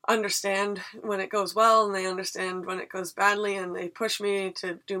understand when it goes well and they understand when it goes badly. And they push me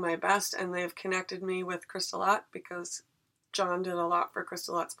to do my best. And they've connected me with Crystalot because John did a lot for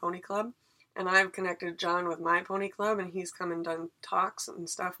Crystalot's Pony Club. And I've connected John with my pony club, and he's come and done talks and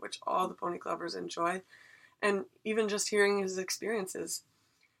stuff, which all the pony clubbers enjoy. And even just hearing his experiences.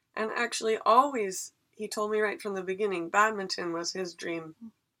 And actually always, he told me right from the beginning, badminton was his dream,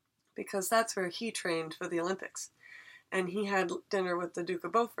 because that's where he trained for the Olympics. And he had dinner with the Duke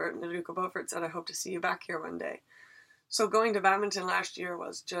of Beaufort, and the Duke of Beaufort said, I hope to see you back here one day. So going to badminton last year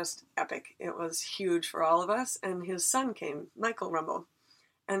was just epic. It was huge for all of us, and his son came, Michael Rumble.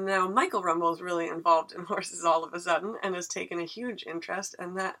 And now Michael Rumble is really involved in horses all of a sudden and has taken a huge interest.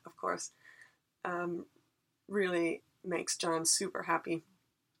 And that, of course, really makes John super happy.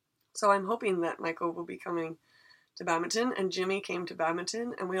 So I'm hoping that Michael will be coming to badminton. And Jimmy came to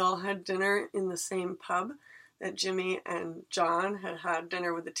badminton. And we all had dinner in the same pub that Jimmy and John had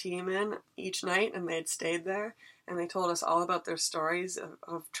dinner with the team in each night. And they had stayed there. And they told us all about their stories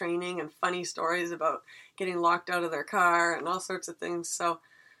of training and funny stories about getting locked out of their car and all sorts of things. So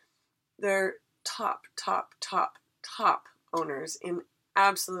they're top owners in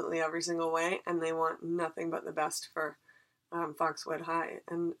absolutely every single way, and they want nothing but the best for Foxwood High,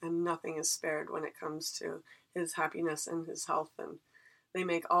 and nothing is spared when it comes to his happiness and his health, and they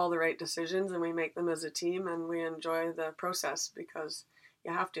make all the right decisions, and we make them as a team, and we enjoy the process because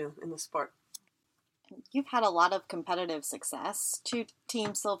you have to in the sport. You've had a lot of competitive success, 2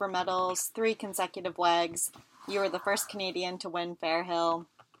 team silver medals, 3 consecutive WEGs. You were the first Canadian to win Fairhill.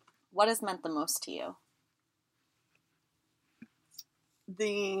 What has meant the most to you?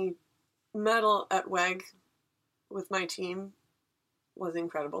 The medal at WEG with my team was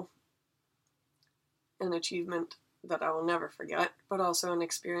incredible. An achievement that I will never forget, but also an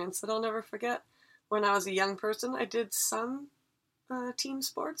experience that I'll never forget. When I was a young person, I did some team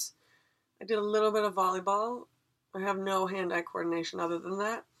sports. I did a little bit of volleyball. I have no hand-eye coordination other than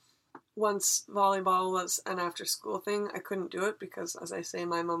that. Once volleyball was an after-school thing, I couldn't do it because, as I say,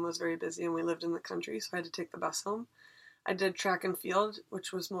 my mom was very busy and we lived in the country, so I had to take the bus home. I did track and field,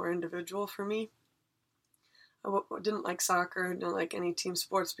 which was more individual for me. I didn't like soccer, didn't like any team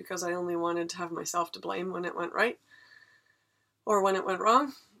sports because I only wanted to have myself to blame when it went right or when it went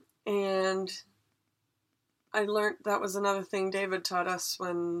wrong. And I learned that was another thing David taught us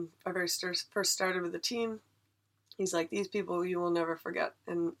when I first started with the team. He's like, these people you will never forget,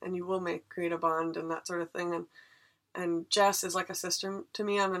 and you will create a bond and that sort of thing. And Jess is like a sister to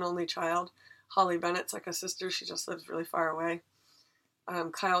me. I'm an only child. Holly Bennett's like a sister. She just lives really far away.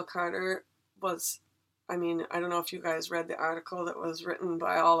 Kyle Carter was, I don't know if you guys read the article that was written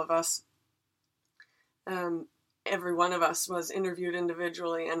by all of us. Every one of us was interviewed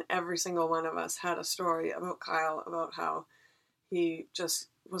individually, and every single one of us had a story about Kyle, about how he just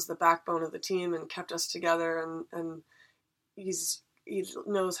was the backbone of the team and kept us together, and he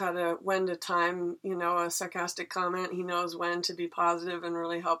knows when to time, a sarcastic comment. He knows when to be positive and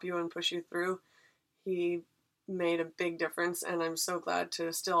really help you and push you through. He made a big difference, and I'm so glad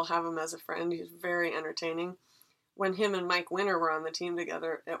to still have him as a friend. He's very entertaining. When him and Mike Winter were on the team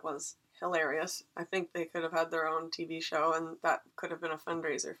together, it was hilarious. I think they could have had their own TV show, and that could have been a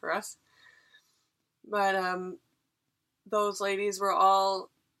fundraiser for us. But those ladies were all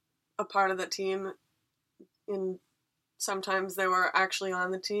a part of the team. Sometimes they were actually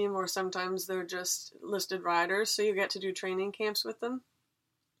on the team, or sometimes they're just listed riders, so you get to do training camps with them.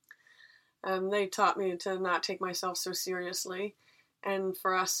 They taught me to not take myself so seriously, and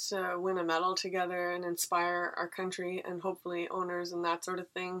for us to win a medal together and inspire our country and hopefully owners and that sort of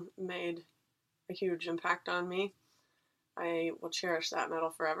thing made a huge impact on me. I will cherish that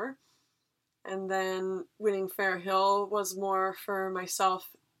medal forever. And then winning Fairhill was more for myself,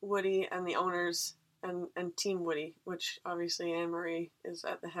 Woody, and the owners, and Team Woody, which obviously Anne-Marie is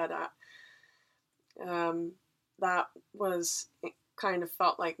at the head at. That was, it kind of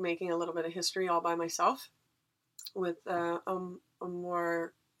felt like making a little bit of history all by myself with a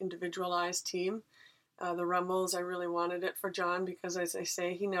more individualized team. The Rumbles, I really wanted it for John because, as I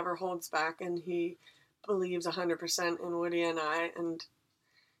say, he never holds back, and he believes 100% in Woody and I, and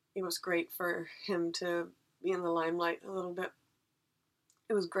it was great for him to be in the limelight a little bit.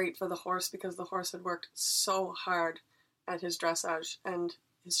 It was great for the horse because the horse had worked so hard at his dressage and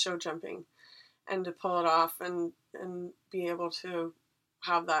his show jumping, and to pull it off and be able to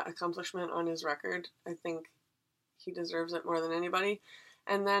have that accomplishment on his record, I think he deserves it more than anybody.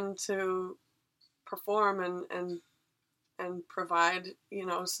 And then to perform and provide,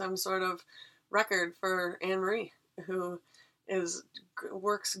 some sort of record for Anne Marie, who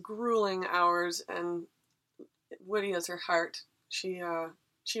works grueling hours, and Woody is her heart. She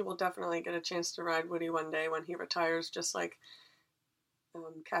will definitely get a chance to ride Woody one day when he retires, just like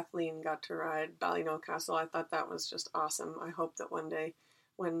Kathleen got to ride Ballynoe I thought that was just awesome. I hope that one day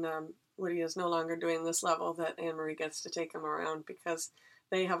when Woody is no longer doing this level, that Anne Marie gets to take him around, because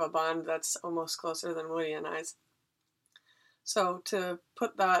they have a bond that's almost closer than Woody and I's. So to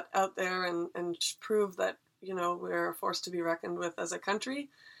put that out there and prove that, we're a force to be reckoned with as a country,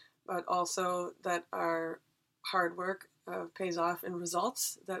 but also that our hard work pays off in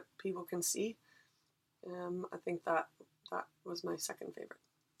results that people can see. I think that was my second favorite.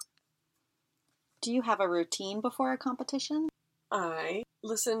 Do you have a routine before a competition? I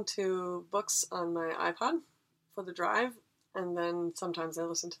listen to books on my iPod for the drive, and then sometimes I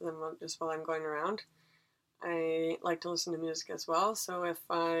listen to them just while I'm going around. I like to listen to music as well, so if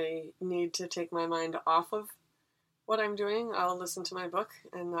I need to take my mind off of what I'm doing, I'll listen to my book,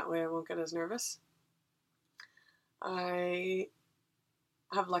 and that way I won't get as nervous. I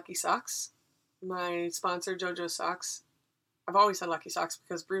have Lucky Socks. My sponsor, JoJo Socks. I've always had Lucky Socks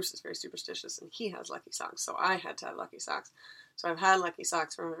because Bruce is very superstitious and he has Lucky Socks, so I had to have Lucky Socks. So I've had Lucky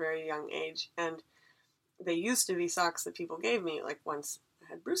Socks from a very young age, and they used to be socks that people gave me, like once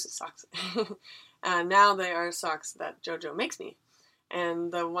I had Bruce's socks. And now they are socks that JoJo makes me.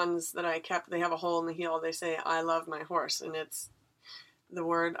 And the ones that I kept, they have a hole in the heel. They say, "I love my horse." And it's the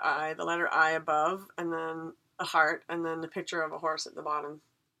word I, the letter I above, and then a heart, and then the picture of a horse at the bottom.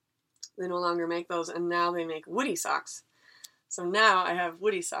 They no longer make those, and now they make Woody socks. So now I have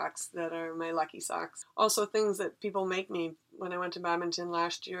Woody socks that are my Lucky Socks. Also things that people make me. When I went to badminton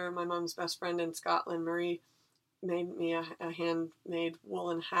last year, my mom's best friend in Scotland, Marie, made me a handmade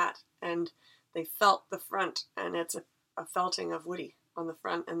woolen hat, and they felt the front, and it's a felting of Woody on the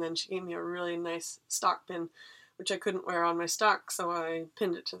front, and then she gave me a really nice stock pin, which I couldn't wear on my stock, so I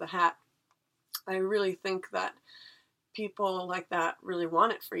pinned it to the hat. I really think that people like that really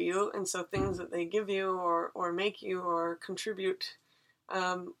want it for you, and so things that they give you or make you or contribute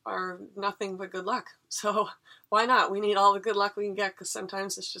are nothing but good luck. So why not? We need all the good luck we can get, because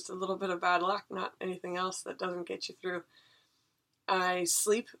sometimes it's just a little bit of bad luck, not anything else that doesn't get you through. I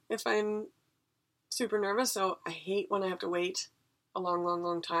sleep if I'm super nervous, so I hate when I have to wait a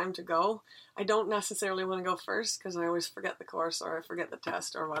long time to go. I don't necessarily want to go first because I always forget the course or I forget the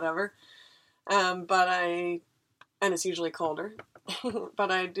test or whatever. And it's usually colder.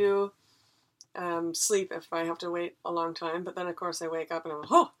 But I do sleep if I have to wait a long time. But then, of course, I wake up and I'm,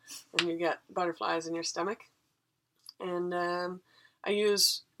 oh, and you get butterflies in your stomach. And I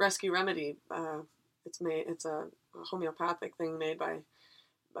use Rescue Remedy. It's a homeopathic thing made by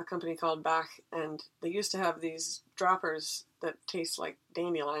a company called Bach, and they used to have these droppers that taste like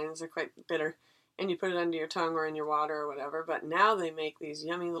dandelions. They're quite bitter, and you put it under your tongue or in your water or whatever. But now they make these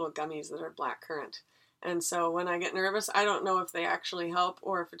yummy little gummies that are blackcurrant. And so when I get nervous, I don't know if they actually help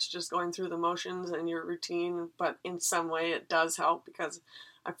or if it's just going through the motions and your routine, but in some way it does help because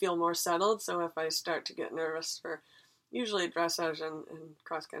I feel more settled. So if I start to get nervous for usually dressage and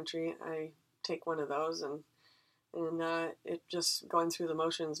cross country, I take one of those, and it just going through the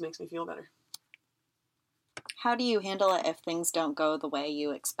motions makes me feel better. How do you handle it if things don't go the way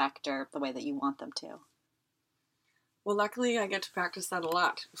you expect or the way that you want them to? Well, luckily I get to practice that a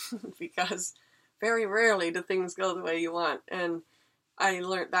lot because very rarely do things go the way you want. And I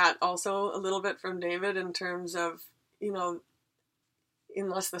learned that also a little bit from David in terms of,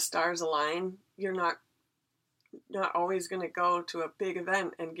 unless the stars align, you're not always going to go to a big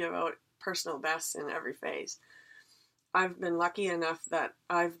event and give out personal bests in every phase. I've been lucky enough that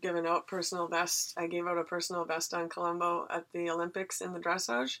I've given out personal bests. I gave out a personal best on Colombo at the Olympics in the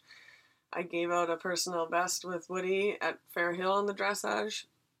dressage. I gave out a personal best with Woody at Fair Hill in the dressage.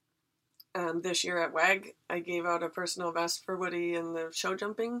 This year at WAG, I gave out a personal best for Woody in the show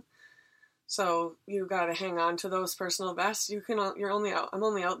jumping. So you got to hang on to those personal bests. I'm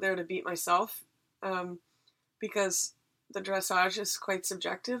only out there to beat myself, because the dressage is quite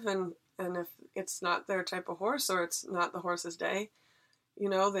subjective, and if it's not their type of horse or it's not the horse's day,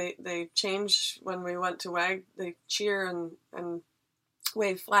 they change. When we went to WAG, they cheer and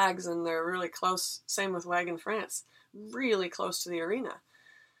wave flags, and they're really close. Same with Wagon France, really close to the arena.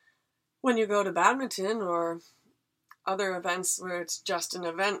 When you go to badminton or other events where it's just an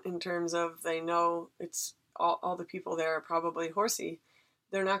event in terms of they know it's all the people there are probably horsey,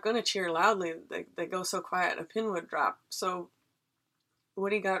 they're not going to cheer loudly. They go so quiet, a pin would drop. So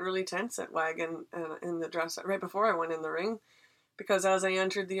Woody got really tense at Wagon in the dress right before I went in the ring, because as I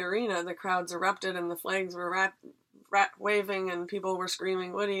entered the arena, the crowds erupted and the flags were rat waving and people were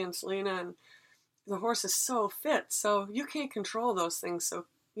screaming Woody and Selena, and the horse is so fit, so you can't control those things. So,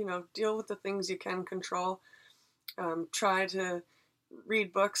 deal with the things you can control. Try to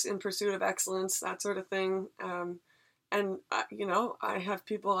read books in pursuit of excellence, that sort of thing. And I have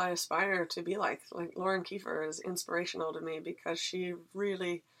people I aspire to be like Lauren Kiefer is inspirational to me, because she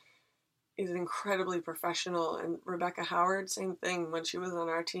really is incredibly professional. And Rebecca Howard, same thing, when she was on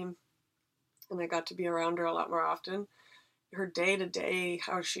our team, and I got to be around her a lot more often. Her day-to-day,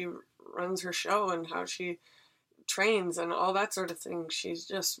 how she runs her show and how she trains and all that sort of thing. She's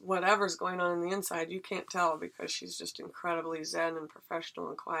just, whatever's going on the inside, you can't tell, because she's just incredibly zen and professional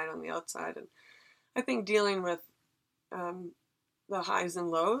and quiet on the outside. And I think dealing with the highs and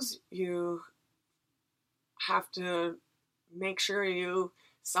lows, you have to make sure you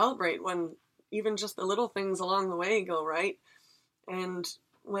celebrate when even just the little things along the way go right. And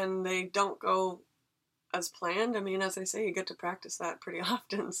when they don't go as planned, as I say, you get to practice that pretty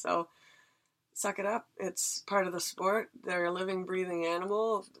often. So suck it up. It's part of the sport. They're a living, breathing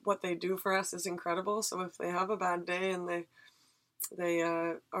animal. What they do for us is incredible. So if they have a bad day and they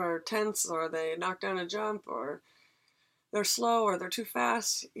are tense, or they knock down a jump, or they're slow, or they're too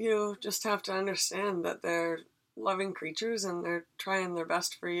fast, you just have to understand that they're loving creatures and they're trying their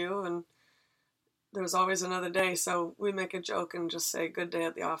best for you, and there's always another day. So we make a joke and just say good day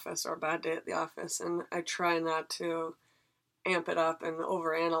at the office or bad day at the office, and I try not to amp it up and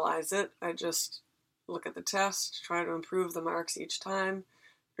overanalyze it. I just look at the test, try to improve the marks each time,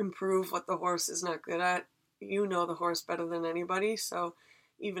 improve what the horse is not good at. You know the horse better than anybody, so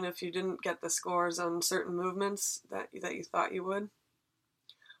even if you didn't get the scores on certain movements that you thought you would.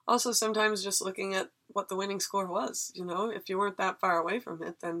 Also, sometimes just looking at what the winning score was. If you weren't that far away from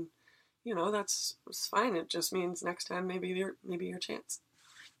it, then that's fine. It just means next time maybe your chance.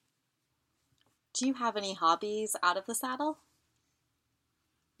 Do you have any hobbies out of the saddle?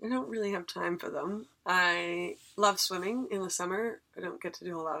 I don't really have time for them. I love swimming in the summer. I don't get to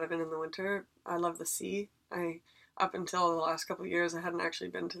do a lot of it in the winter. I love the sea. Up until the last couple of years, I hadn't actually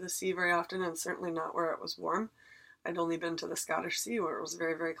been to the sea very often, and certainly not where it was warm. I'd only been to the Scottish Sea, where it was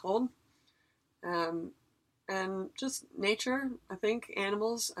very, very cold. And just nature, I think,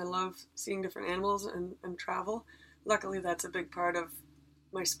 animals. I love seeing different animals and travel. Luckily, that's a big part of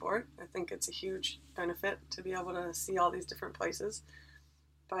my sport. I think it's a huge benefit to be able to see all these different places.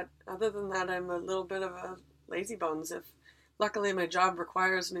 But other than that, I'm a little bit of a lazy bones. Luckily, my job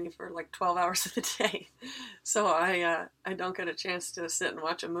requires me for like 12 hours of the day. So I don't get a chance to sit and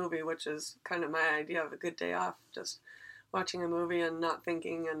watch a movie, which is kind of my idea of a good day off. Just watching a movie and not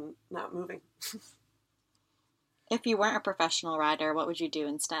thinking and not moving. If you weren't a professional rider, what would you do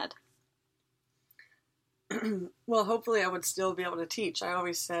instead? Well, hopefully I would still be able to teach. I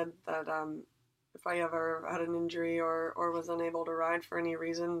always said that if I ever had an injury or was unable to ride for any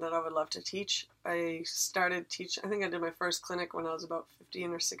reason, that I would love to teach. I started teaching, I think I did my first clinic when I was about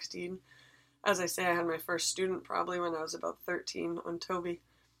 15 or 16. As I say, I had my first student probably when I was about 13 on Toby.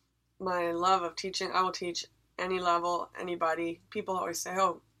 My love of teaching, I will teach any level, anybody. People always say,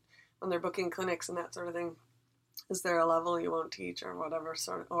 when they're booking clinics and that sort of thing, is there a level you won't teach or whatever,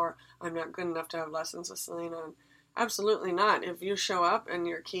 or I'm not good enough to have lessons with Selena? And absolutely not. If you show up and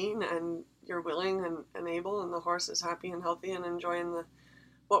you're keen and you're willing and able, and the horse is happy and healthy and enjoying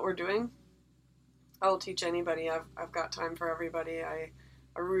what we're doing, I will teach anybody. I've got time for everybody. I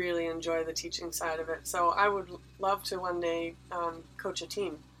really enjoy the teaching side of it. So I would love to one day coach a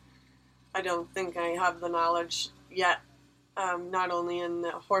team. I don't think I have the knowledge yet, not only in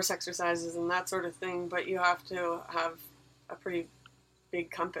the horse exercises and that sort of thing, but you have to have a pretty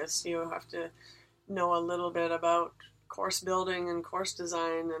big compass. You have to know a little bit about course building and course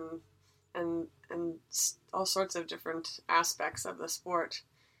design and all sorts of different aspects of the sport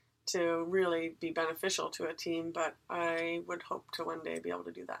to really be beneficial to a team. But I would hope to one day be able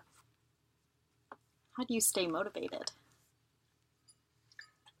to do that. How do you stay motivated?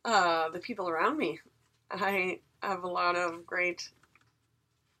 The people around me. I have a lot of great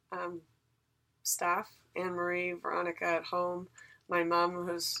staff. Anne-Marie, Veronica at home. My mom,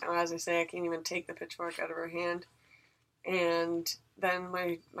 who's, as I say, I can't even take the pitchfork out of her hand. And then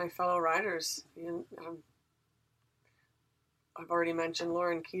my fellow riders. I've already mentioned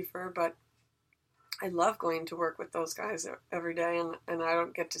Lauren Kiefer, but I love going to work with those guys every day, and I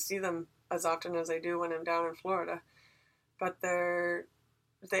don't get to see them as often as I do when I'm down in Florida. But their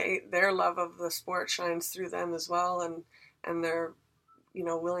love of the sport shines through them as well, and their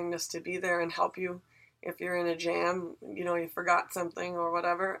willingness to be there and help you if you're in a jam, you forgot something or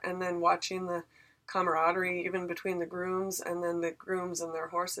whatever, and then watching the camaraderie even between the grooms and then the grooms and their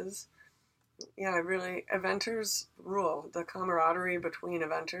horses. Yeah, eventers rule. The camaraderie between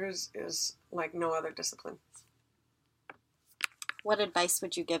eventers is like no other discipline. What advice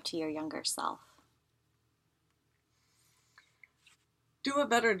would you give to your younger self? Do a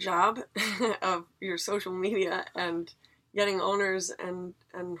better job of your social media and getting owners and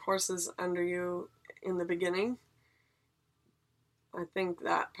horses under you in the beginning. I think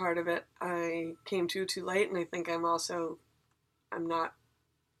that part of it I came too late, and I think I'm not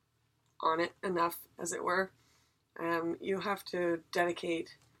on it enough, as it were. You have to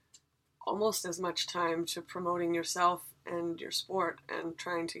dedicate almost as much time to promoting yourself and your sport and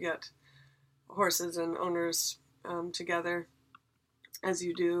trying to get horses and owners together as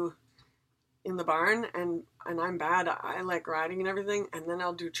you do in the barn. And I'm bad. I like riding and everything, and then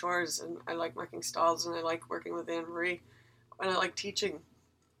I'll do chores, and I like marking stalls, and I like working with Anne Marie, and I like teaching,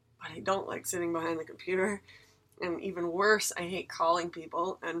 but I don't like sitting behind the computer. And even worse, I hate calling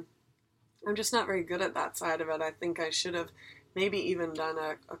people, and I'm just not very good at that side of it. I think I should have maybe even done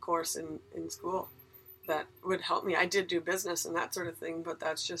a course in school that would help me. I did do business and that sort of thing, but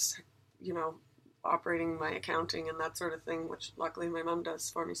that's just, operating my accounting and that sort of thing, which luckily my mom does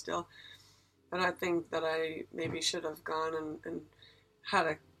for me still. But I think that I maybe should have gone and had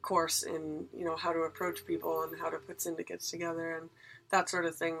a course in, how to approach people and how to put syndicates together and that sort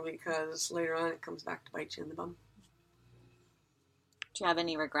of thing, because later on it comes back to bite you in the bum. Do you have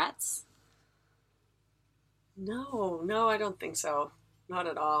any regrets? No, I don't think so. Not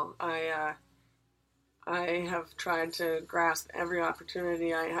at all. I have tried to grasp every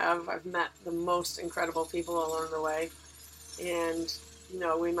opportunity I have. I've met the most incredible people along the way. And,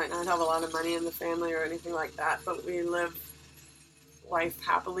 we might not have a lot of money in the family or anything like that, but we live life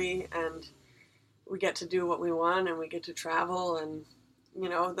happily, and we get to do what we want, and we get to travel. And,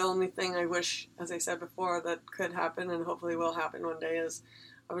 the only thing I wish, as I said before, that could happen and hopefully will happen one day is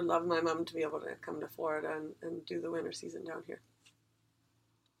I would love my mom to be able to come to Florida and do the winter season down here.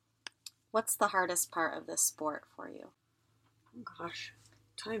 What's the hardest part of this sport for you? Oh gosh,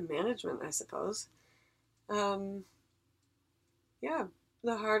 time management, I suppose. Yeah,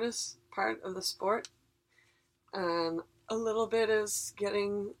 the hardest part of the sport, a little bit is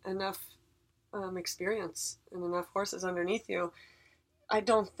getting enough experience and enough horses underneath you. I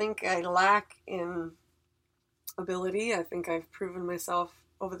don't think I lack in ability. I think I've proven myself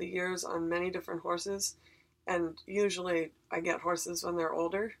over the years on many different horses, and usually I get horses when they're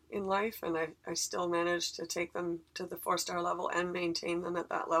older in life, and I still manage to take them to the 4-star level and maintain them at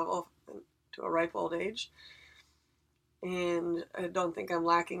that level to a ripe old age. And I don't think I'm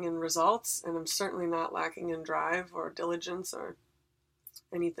lacking in results, and I'm certainly not lacking in drive or diligence or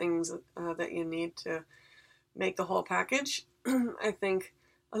any things that you need to make the whole package. I think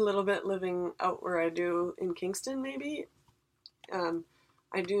a little bit living out where I do in Kingston, maybe.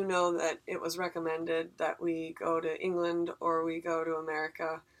 I do know that it was recommended that we go to England or we go to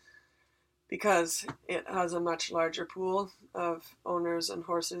America because it has a much larger pool of owners and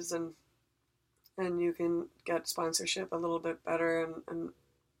horses, and you can get sponsorship a little bit better and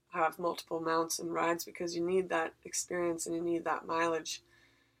have multiple mounts and rides, because you need that experience and you need that mileage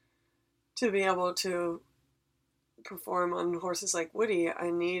to be able to perform on horses like Woody.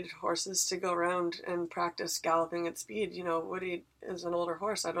 I need horses to go around and practice galloping at speed. Woody is an older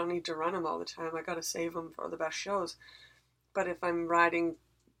horse. I don't need to run him all the time. I got to save him for the best shows. But if I'm riding,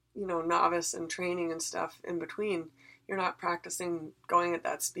 novice and training and stuff in between, you're not practicing going at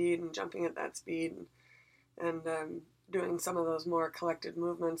that speed and jumping at that speed and doing some of those more collected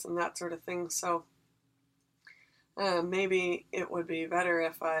movements and that sort of thing. So maybe it would be better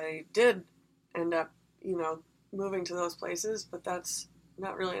if I did end up, moving to those places, but that's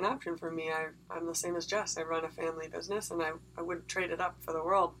not really an option for me. I'm the same as Jess. I run a family business, and I wouldn't trade it up for the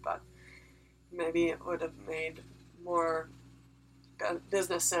world, but maybe it would have made more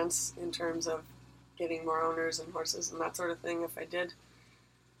business sense in terms of getting more owners and horses and that sort of thing if I did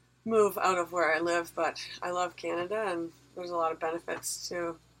move out of where I live. But I love Canada, and there's a lot of benefits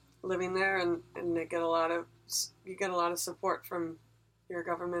to living there, and you get a lot of support from your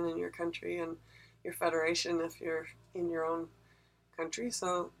government and your country and your federation if you're in your own country.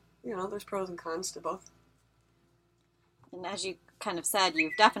 So, there's pros and cons to both. And as you kind of said,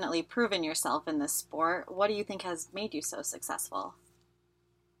 you've definitely proven yourself in this sport. What do you think has made you so successful?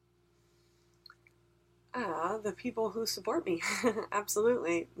 The people who support me.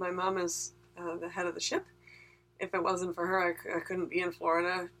 Absolutely. My mom is the head of the ship. If it wasn't for her, I couldn't be in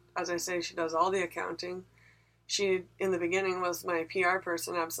Florida. As I say, she does all the accounting. She, in the beginning, was my PR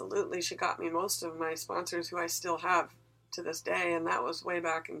person, absolutely. She got me most of my sponsors, who I still have to this day, and that was way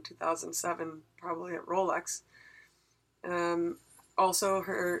back in 2007, probably at Rolex. Also,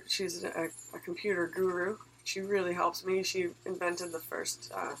 she's a computer guru. She really helps me. She invented the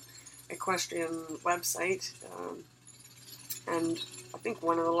first equestrian website, and I think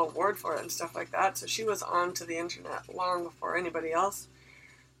won a little award for it and stuff like that. So she was onto the internet long before anybody else.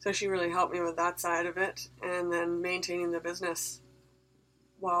 So she really helped me with that side of it, and then maintaining the business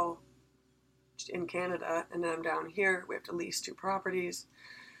while in Canada, and then I'm down here. We have to lease 2 properties.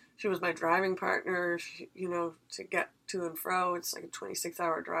 She was my driving partner, to get to and fro. It's like a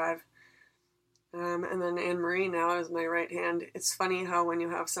 26-hour drive. And then Anne-Marie now is my right hand. It's funny how when you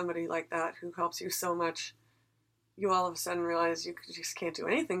have somebody like that who helps you so much, you all of a sudden realize you just can't do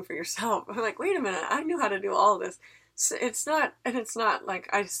anything for yourself. I'm like, wait a minute, I knew how to do all this. So it's not like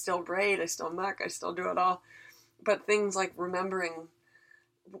I still braid, I still muck, I still do it all. But things like remembering,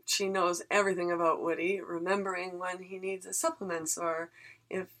 she knows everything about Woody, remembering when he needs his supplements, or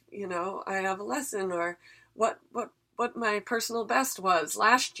if, I have a lesson, or what my personal best was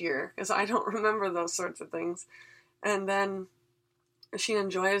last year, because I don't remember those sorts of things. And then she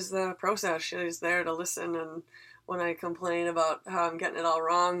enjoys the process. She's there to listen, and when I complain about how I'm getting it all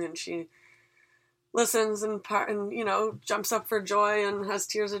wrong, and she listens and jumps up for joy and has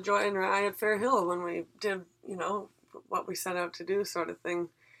tears of joy in her eye at Fair Hill when we did, what we set out to do, sort of thing.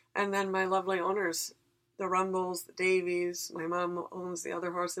 And then my lovely owners, the Rumbles, the Davies, my mom owns the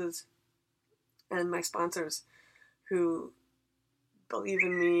other horses, and my sponsors who believe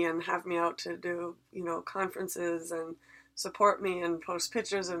in me and have me out to do, conferences and support me and post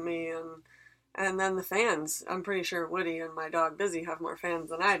pictures of me, and then the fans. I'm pretty sure Woody and my dog Busy have more fans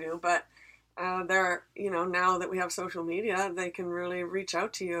than I do, but they're, now that we have social media, they can really reach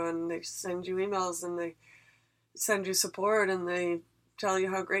out to you, and they send you emails, and they send you support, and they tell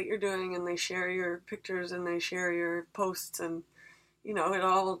you how great you're doing, and they share your pictures, and they share your posts, and, it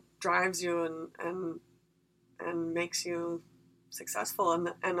all drives you and makes you successful.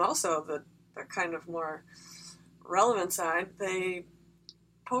 And also the kind of more relevant side, they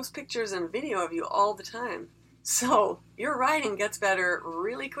post pictures and video of you all the time. So your riding gets better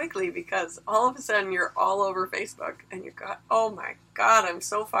really quickly, because all of a sudden you're all over Facebook, and you're oh my God, I'm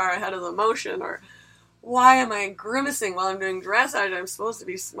so far ahead of the motion, or why am I grimacing while I'm doing dressage? I'm supposed to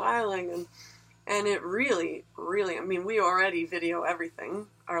be smiling. And it really, really, we already video everything,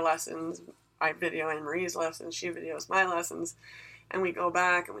 our lessons. I video Anne-Marie's lessons, she videos my lessons, and we go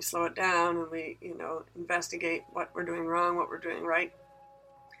back and we slow it down, and we, investigate what we're doing wrong, what we're doing right.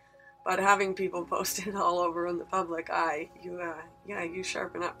 But having people post it all over in the public eye, you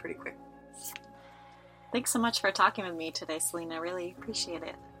sharpen up pretty quick. Thanks so much for talking with me today, Selena. I really appreciate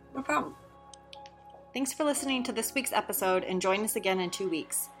it. No problem. Thanks for listening to this week's episode, and join us again in 2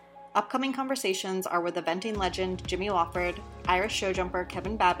 weeks. Upcoming conversations are with eventing legend Jimmy Wofford, Irish show jumper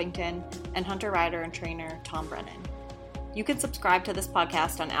Kevin Babington, and hunter rider and trainer Tom Brennan. You can subscribe to this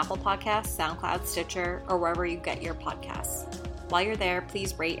podcast on Apple Podcasts, SoundCloud, Stitcher, or wherever you get your podcasts. While you're there,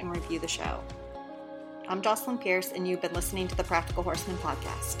 please rate and review the show. I'm Jocelyn Pierce, and you've been listening to the Practical Horseman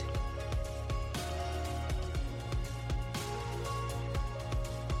Podcast.